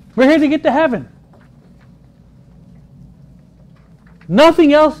 We're here to get to heaven.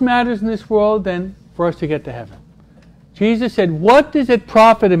 Nothing else matters in this world than for us to get to heaven. Jesus said, "What does it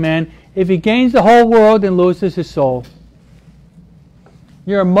profit a man if he gains the whole world and loses his soul?"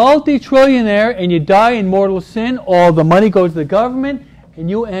 You're a multi-trillionaire and you die in mortal sin, all the money goes to the government, and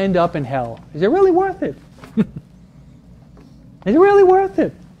you end up in hell. Is it really worth it? Is it really worth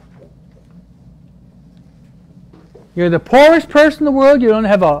it? You're the poorest person in the world, you don't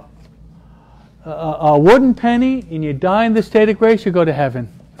have a wooden penny, and you die in the state of grace, you go to heaven.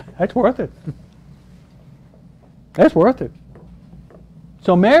 That's worth it. That's worth it.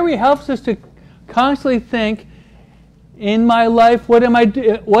 So Mary helps us to constantly think, in my life, what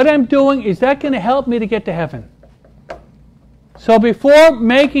I'm doing, is that going to help me to get to heaven? So before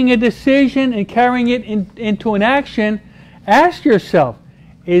making a decision and carrying it into an action, ask yourself,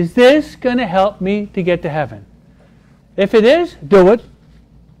 is this going to help me to get to heaven? If it is, do it.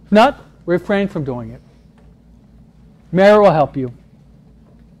 If not, refrain from doing it. Mary will help you.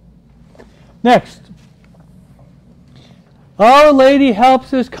 Next. Our Lady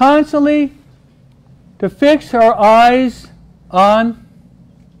helps us constantly to fix our eyes on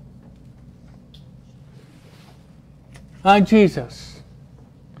Jesus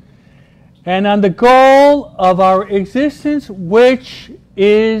and on the goal of our existence, which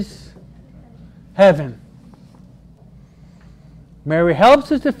is heaven. Mary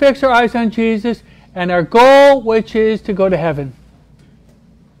helps us to fix our eyes on Jesus and our goal, which is to go to heaven.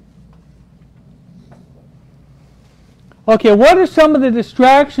 Okay, what are some of the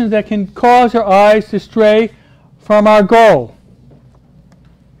distractions that can cause our eyes to stray from our goal?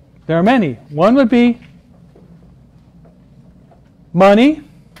 There are many. One would be money,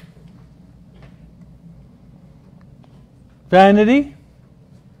 vanity,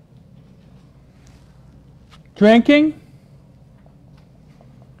 drinking,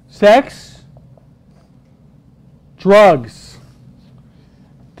 sex, drugs.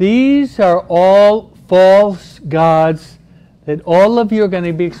 These are all false gods that all of you are going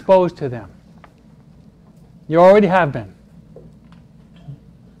to be exposed to them. You already have been.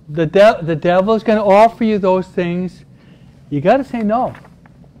 The devil is going to offer you those things. You got to say no.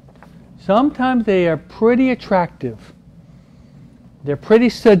 Sometimes they are pretty attractive. They're pretty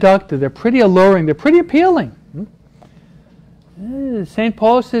seductive. They're pretty alluring. They're pretty appealing. St.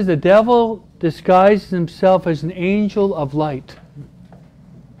 Paul says the devil disguises himself as an angel of light.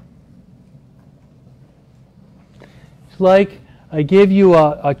 It's like I give you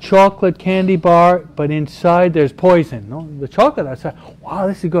a chocolate candy bar, but inside there's poison. No? The chocolate outside, wow,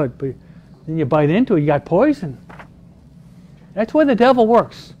 this is good. But then you bite into it, you got poison. That's why the devil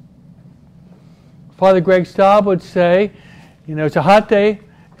works. Father Greg Staub would say, it's a hot day,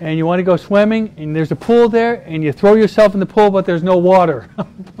 and you want to go swimming, and there's a pool there, and you throw yourself in the pool, but there's no water.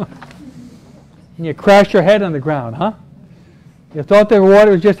 And you crash your head on the ground, huh? You thought the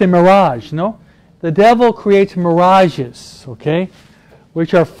water was just a mirage, no? The devil creates mirages, okay,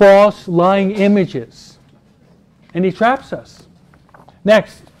 which are false, lying images. And he traps us.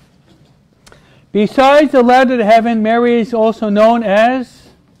 Next. Besides the ladder to heaven, Mary is also known as,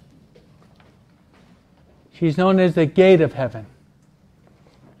 she's known as the gate of heaven.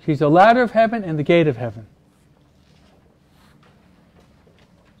 She's the ladder of heaven and the gate of heaven.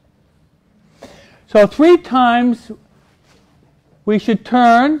 So 3 times we should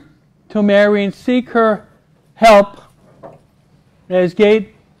turn to Mary and seek her help as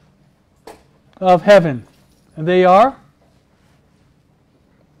gate of heaven. And they are,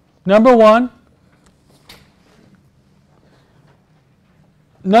 number one,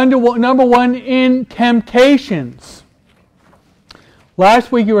 in temptations.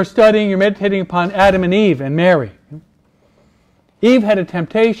 Last week you were studying, you're meditating upon Adam and Eve and Mary. Eve had a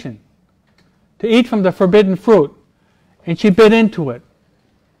temptation to eat from the forbidden fruit, and she bit into it.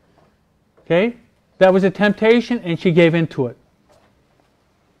 Okay? That was a temptation, and she gave into it.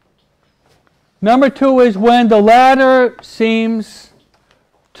 Number 2 is when the ladder seems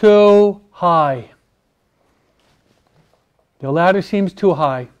too high. The ladder seems too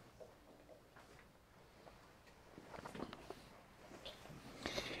high.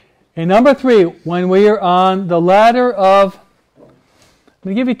 And number 3, when we are on the ladder of, I'm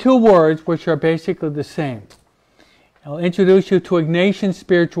going to give you 2 words which are basically the same. I'll introduce you to Ignatian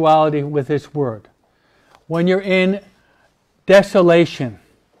spirituality with this word. When you're in desolation.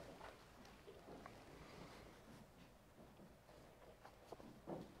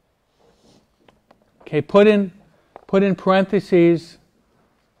 Okay, put in parentheses,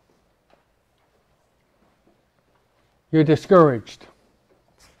 you're discouraged.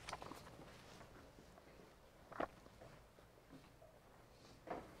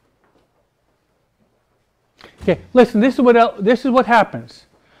 Okay, listen, this is what happens.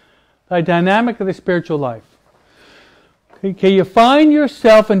 The dynamic of the spiritual life. Okay, you find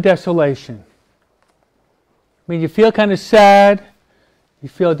yourself in desolation. I mean, you feel kind of sad, you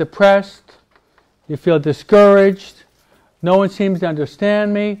feel depressed, you feel discouraged, no one seems to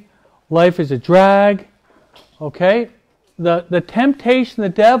understand me, life is a drag. Okay? The temptation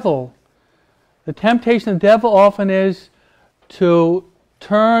of the devil often is to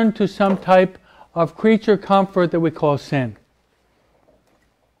turn to some type of creature comfort that we call sin.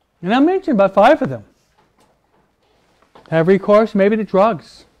 And I mentioned about 5 of them. Have recourse maybe to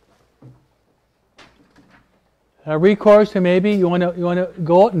drugs. Have recourse to maybe you want to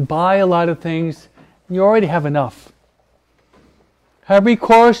go out and buy a lot of things and you already have enough. Have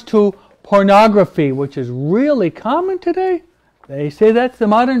recourse to pornography, which is really common today. They say that's the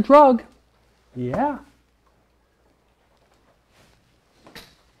modern drug. Yeah.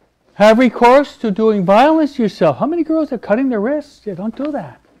 Have recourse to doing violence to yourself. How many girls are cutting their wrists? Yeah, don't do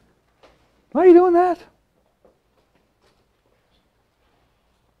that. Why are you doing that?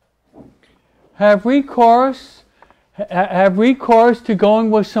 Have recourse to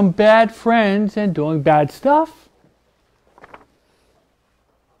going with some bad friends and doing bad stuff.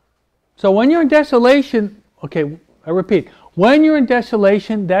 So when you're in desolation, okay, I repeat, when you're in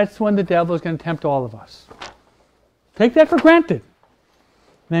desolation, that's when the devil is going to tempt all of us. Take that for granted.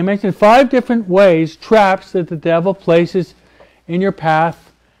 And I mentioned 5 different ways, traps that the devil places in your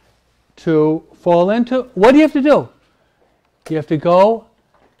path to fall into. What do you have to do? You have to go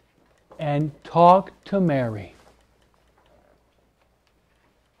and talk to Mary.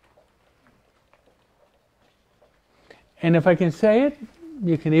 And if I can say it,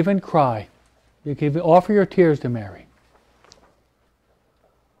 you can even cry. You can even offer your tears to Mary.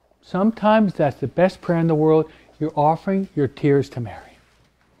 Sometimes that's the best prayer in the world. You're offering your tears to Mary.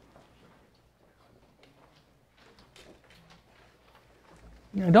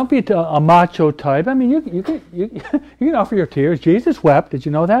 Don't be a macho type. I mean, you can offer your tears. Jesus wept. Did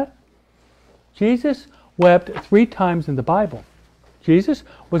you know that? Jesus wept 3 times in the Bible. Jesus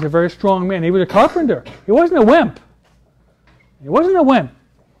was a very strong man. He was a carpenter. He wasn't a wimp. He wasn't a wimp.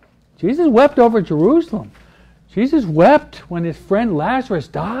 Jesus wept over Jerusalem. Jesus wept when his friend Lazarus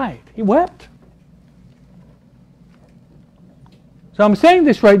died. He wept. So I'm saying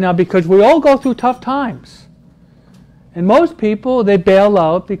this right now because we all go through tough times. And most people, they bail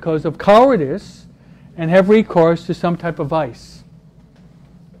out because of cowardice and have recourse to some type of vice.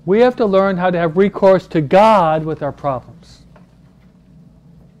 We have to learn how to have recourse to God with our problems.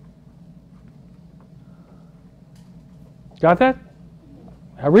 Got that?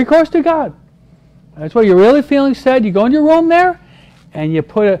 Have recourse to God. That's why you're really feeling sad. You go in your room there and you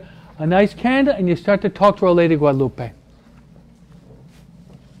put a nice candle and you start to talk to Our Lady Guadalupe.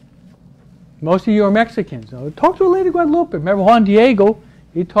 Most of you are Mexicans. Talk to Our Lady Guadalupe. Remember Juan Diego?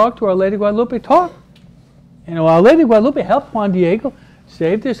 He talked to Our Lady Guadalupe. Talk. And Our Lady Guadalupe helped Juan Diego,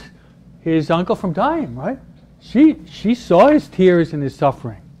 saved his uncle from dying, right? She saw his tears and his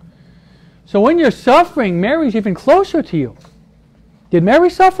suffering. So when you're suffering, Mary's even closer to you. Did Mary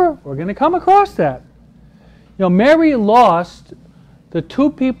suffer? We're going to come across that. You know, Mary lost the 2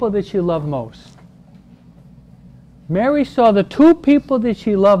 people that she loved most. Mary saw the 2 people that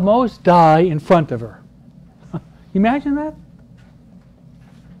she loved most die in front of her. You imagine that?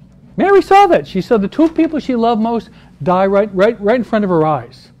 Mary saw that. She saw the 2 people she loved most die right in front of her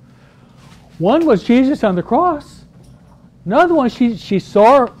eyes. One was Jesus on the cross. Another one, she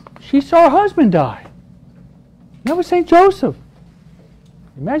saw her husband die. That was St. Joseph.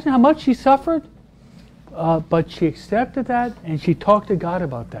 Imagine how much she suffered, but she accepted that and she talked to God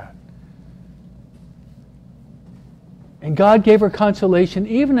about that. And God gave her consolation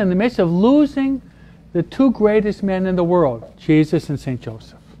even in the midst of losing the 2 greatest men in the world, Jesus and St.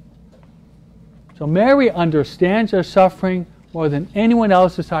 Joseph. So Mary understands her suffering more than anyone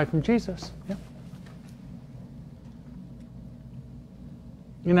else aside from Jesus. Yeah.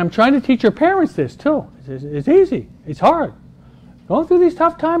 And I'm trying to teach your parents this too. It's easy. It's hard. Going through these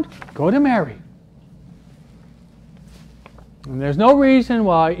tough times, go to Mary. And there's no reason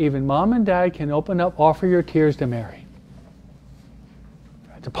why even mom and dad can open up, offer your tears to Mary.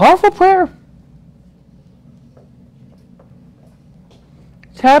 It's a powerful prayer.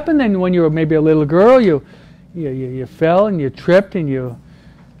 It's happened, and when you were maybe a little girl, you fell and you tripped and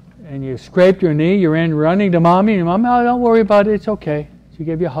you scraped your knee. You ran running to mommy, and mommy, oh, don't worry about it. It's okay. She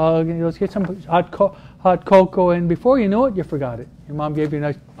gave you a hug, and let's get some hot cocoa. And before you knew it, you forgot it. Your mom gave you a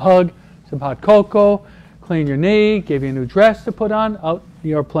nice hug, some hot cocoa, cleaned your knee, gave you a new dress to put on. Out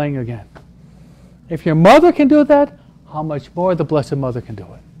you're playing again. If your mother can do that, how much more the Blessed Mother can do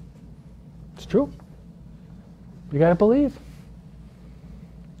it? It's true. You got to believe.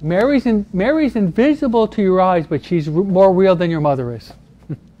 Mary's invisible to your eyes, but she's more real than your mother is.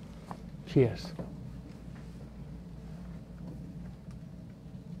 She is.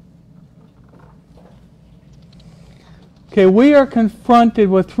 Okay, we are confronted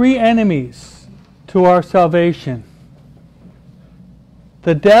with three enemies to our salvation.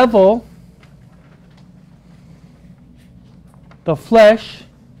 The devil, the flesh,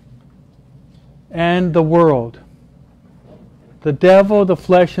 and the world. The devil, the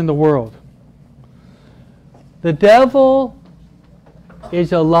flesh, and the world. The devil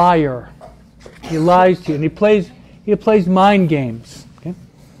is a liar. He lies to you, and he plays mind games. Okay?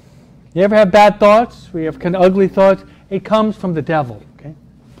 You ever have bad thoughts? We have kind of ugly thoughts. It comes from the devil. Okay?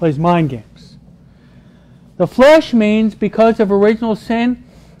 Plays mind games. The flesh means because of original sin,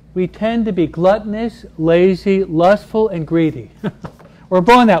 we tend to be gluttonous, lazy, lustful, and greedy. We're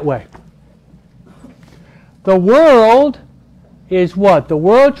born that way. The world is what? The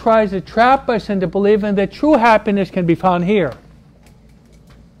world tries to trap us into believing that true happiness can be found here.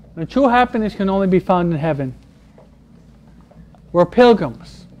 And true happiness can only be found in heaven. We're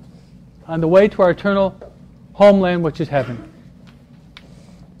pilgrims on the way to our eternal homeland, which is heaven.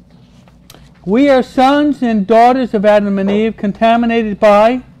 We are sons and daughters of Adam and Eve, contaminated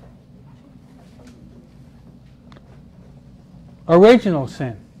by original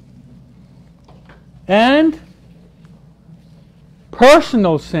sin and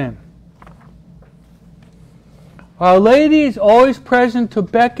personal sin. Our Lady is always present to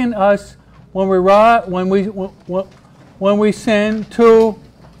beckon us when we sin to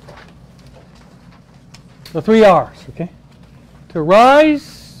the 3 R's. Okay, to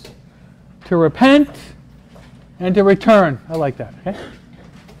rise, to repent, and to return. I like that. Okay,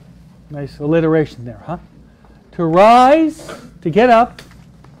 nice alliteration there, huh? To rise, to get up,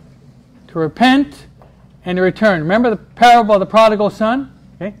 to repent, and to return. Remember the parable of the prodigal son?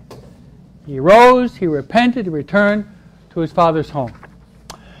 Okay? He rose, he repented, he returned to his father's home.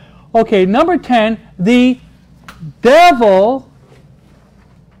 Okay, number 10, the devil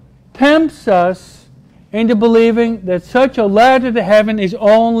tempts us into believing that such a ladder to heaven is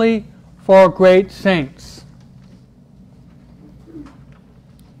only for great saints.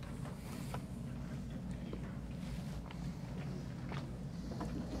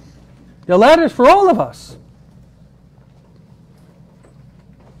 The ladder is for all of us.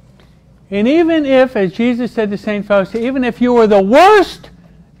 And even if, as Jesus said to St. Faustina, even if you were the worst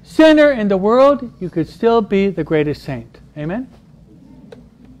sinner in the world, you could still be the greatest saint. Amen?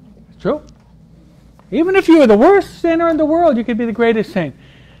 It's true. Even if you were the worst sinner in the world, you could be the greatest saint.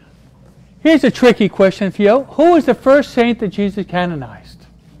 Here's a tricky question for you. Who was the first saint that Jesus canonized?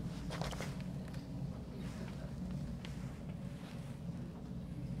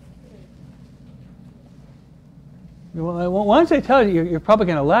 Well, once I tell you, you're probably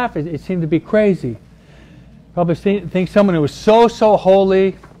going to laugh. It seemed to be crazy. Probably think someone who was so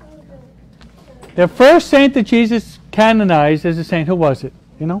holy. The first saint that Jesus canonized as a saint, who was it?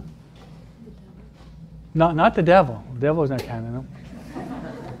 You know? Not the devil. The devil was not canon.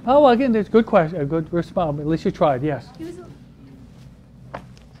 Oh, well, again, there's a good question, a good response. At least you tried, yes. He was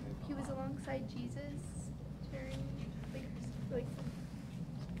alongside Jesus during, like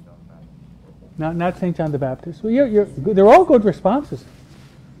Not St. John the Baptist. Well, they're all good responses.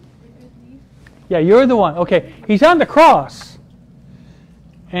 Yeah, you're the one. Okay, he's on the cross,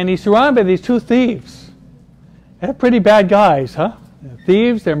 and he's surrounded by these two thieves. They're pretty bad guys, huh? They're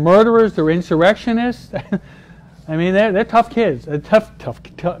thieves, they're murderers, they're insurrectionists. I mean, they're tough kids. They're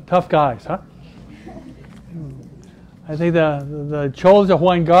tough guys, huh? I think the Chols of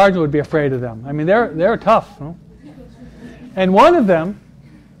Hawaiian Guards would be afraid of them. I mean, they're tough. Huh? And one of them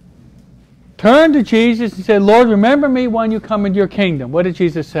turned to Jesus and said, Lord, remember me when you come into your kingdom. What did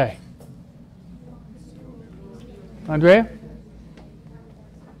Jesus say? Andrea?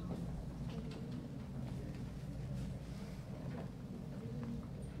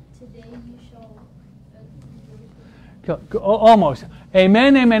 day you shall. Almost.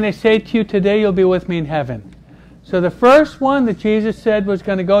 Amen, amen, I say to you, today you'll be with me in heaven. So the first one that Jesus said was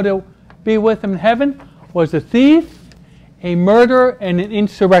going to go to be with him in heaven was a thief, a murderer, and an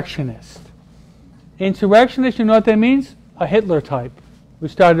insurrectionist. Insurrectionist, you know what that means? A Hitler type who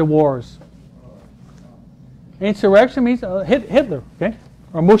started wars. Insurrection means Hitler, okay?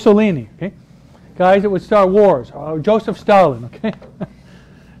 Or Mussolini, okay? Guys that would start wars. Or Joseph Stalin, okay?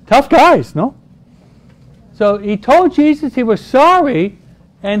 Tough guys, no? So he told Jesus he was sorry,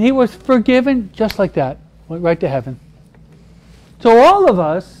 and he was forgiven just like that. Went right to heaven. So all of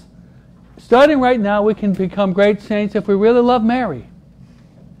us, starting right now, we can become great saints if we really love Mary.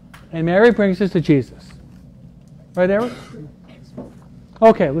 And Mary brings us to Jesus. Right, Eric?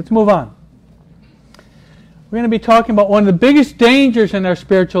 Okay, let's move on. We're going to be talking about one of the biggest dangers in our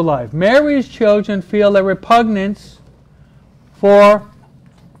spiritual life. Mary's children feel a repugnance for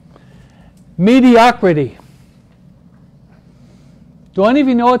mediocrity. Do any of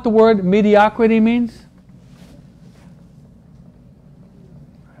you know what the word mediocrity means?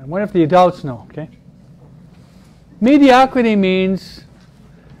 I wonder if the adults know, okay? Mediocrity means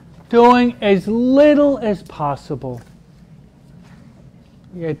doing as little as possible.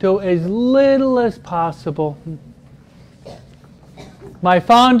 You do as little as possible. My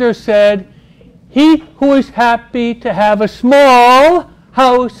founder said, "He who is happy to have a small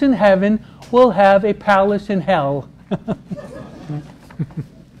house in heaven will have a palace in hell."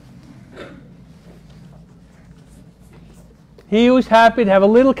 He who is happy to have a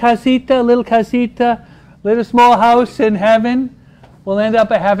little casita, little small house in heaven will end up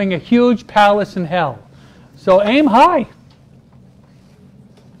by having a huge palace in hell. So aim high.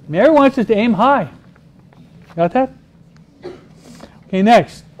 Mary wants us to aim high. Got that? Okay,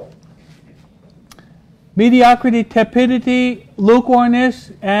 next. Mediocrity, tepidity,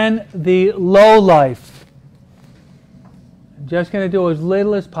 lukewarmness, and the low life. I'm just going to do as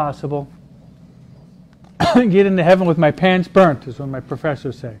little as possible. Get into heaven with my pants burnt, is what my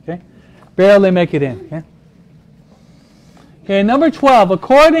professors say. Okay, barely make it in. Okay. Okay, number 12.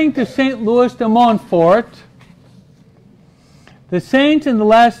 According to St. Louis de Montfort, the saints in the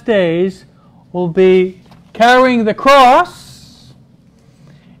last days will be carrying the cross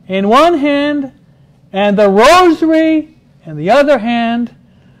in one hand and the rosary in the other hand,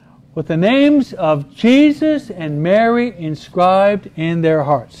 with the names of Jesus and Mary inscribed in their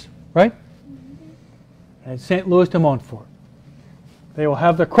hearts. Right? At St. Louis de Montfort. They will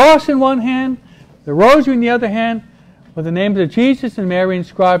have the cross in one hand, the rosary in the other hand, with the names of Jesus and Mary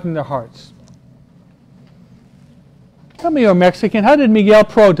inscribed in their hearts. Tell me you're Mexican. How did Miguel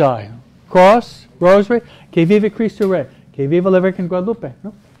Pro die? Cross, rosary, que vive Cristo Rey, que vive la Virgen Guadalupe.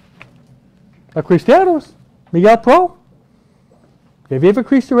 No? A Cristianos, Miguel Pro, que vive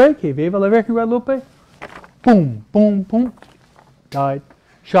Cristo Rey, que vive la Virgen Guadalupe. Boom, boom, boom. Died.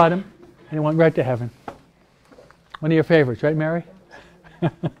 Shot him, and he went right to heaven. One of your favorites, right, Mary?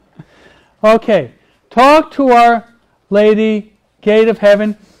 Okay. Talk to Our Lady, Gate of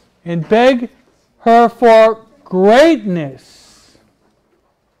Heaven, and beg her for greatness,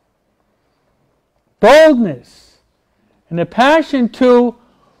 boldness, and a passion to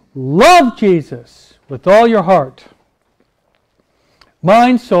love Jesus with all your heart,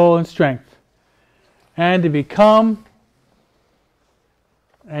 mind, soul, and strength, and to become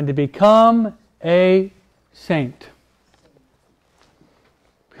a saint.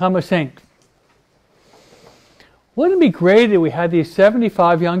 Become a saint. Wouldn't it be great if we had these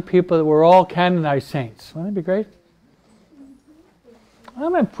 75 young people that were all canonized saints? Wouldn't it be great?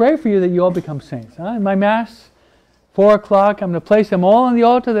 I'm going to pray for you that you all become saints. In my Mass, 4 o'clock, I'm going to place them all on the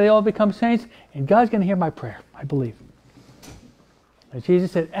altar, they all become saints, and God's going to hear my prayer, I believe. As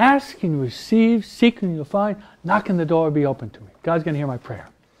Jesus said, ask and you receive, seek and you'll find, knock and the door will be open to me. God's going to hear my prayer.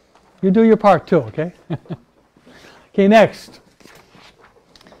 You do your part too, okay? Okay, next.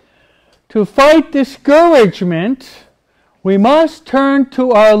 To fight discouragement, we must turn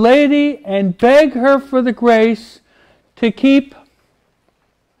to Our Lady and beg her for the grace to keep,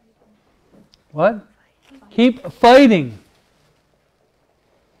 what? Keep fighting.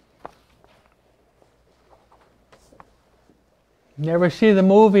 You ever see the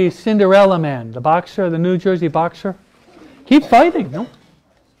movie Cinderella Man, the boxer, the New Jersey boxer? Keep fighting, no?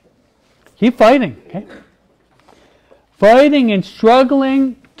 Keep fighting, okay? Fighting and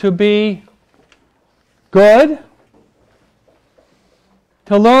struggling to be good,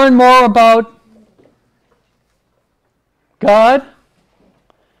 to learn more about God,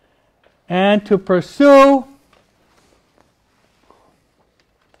 and to pursue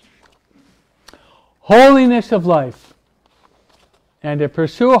holiness of life. and to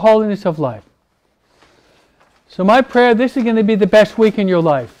pursue a holiness of life. So my prayer, this is going to be the best week in your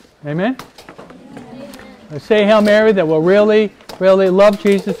life. Amen? Let's say Hail Mary that we'll really, really love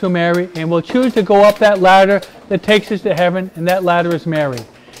Jesus through Mary, and we'll choose to go up that ladder that takes us to heaven, and that ladder is Mary.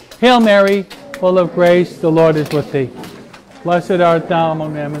 Hail Mary, full of grace, the Lord is with thee. Blessed art thou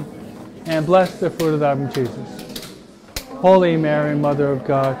among women, and blessed the fruit of thy womb, Jesus. Holy Mary, Mother of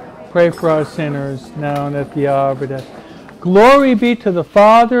God, pray for us sinners, now and at the hour of our death. Glory be to the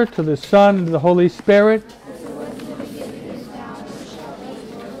Father, to the Son, and to the Holy Spirit.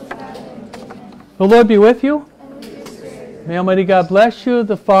 The Lord be with you. May Almighty God bless you,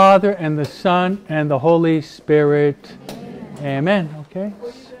 the Father, and the Son, and the Holy Spirit. Amen. Okay.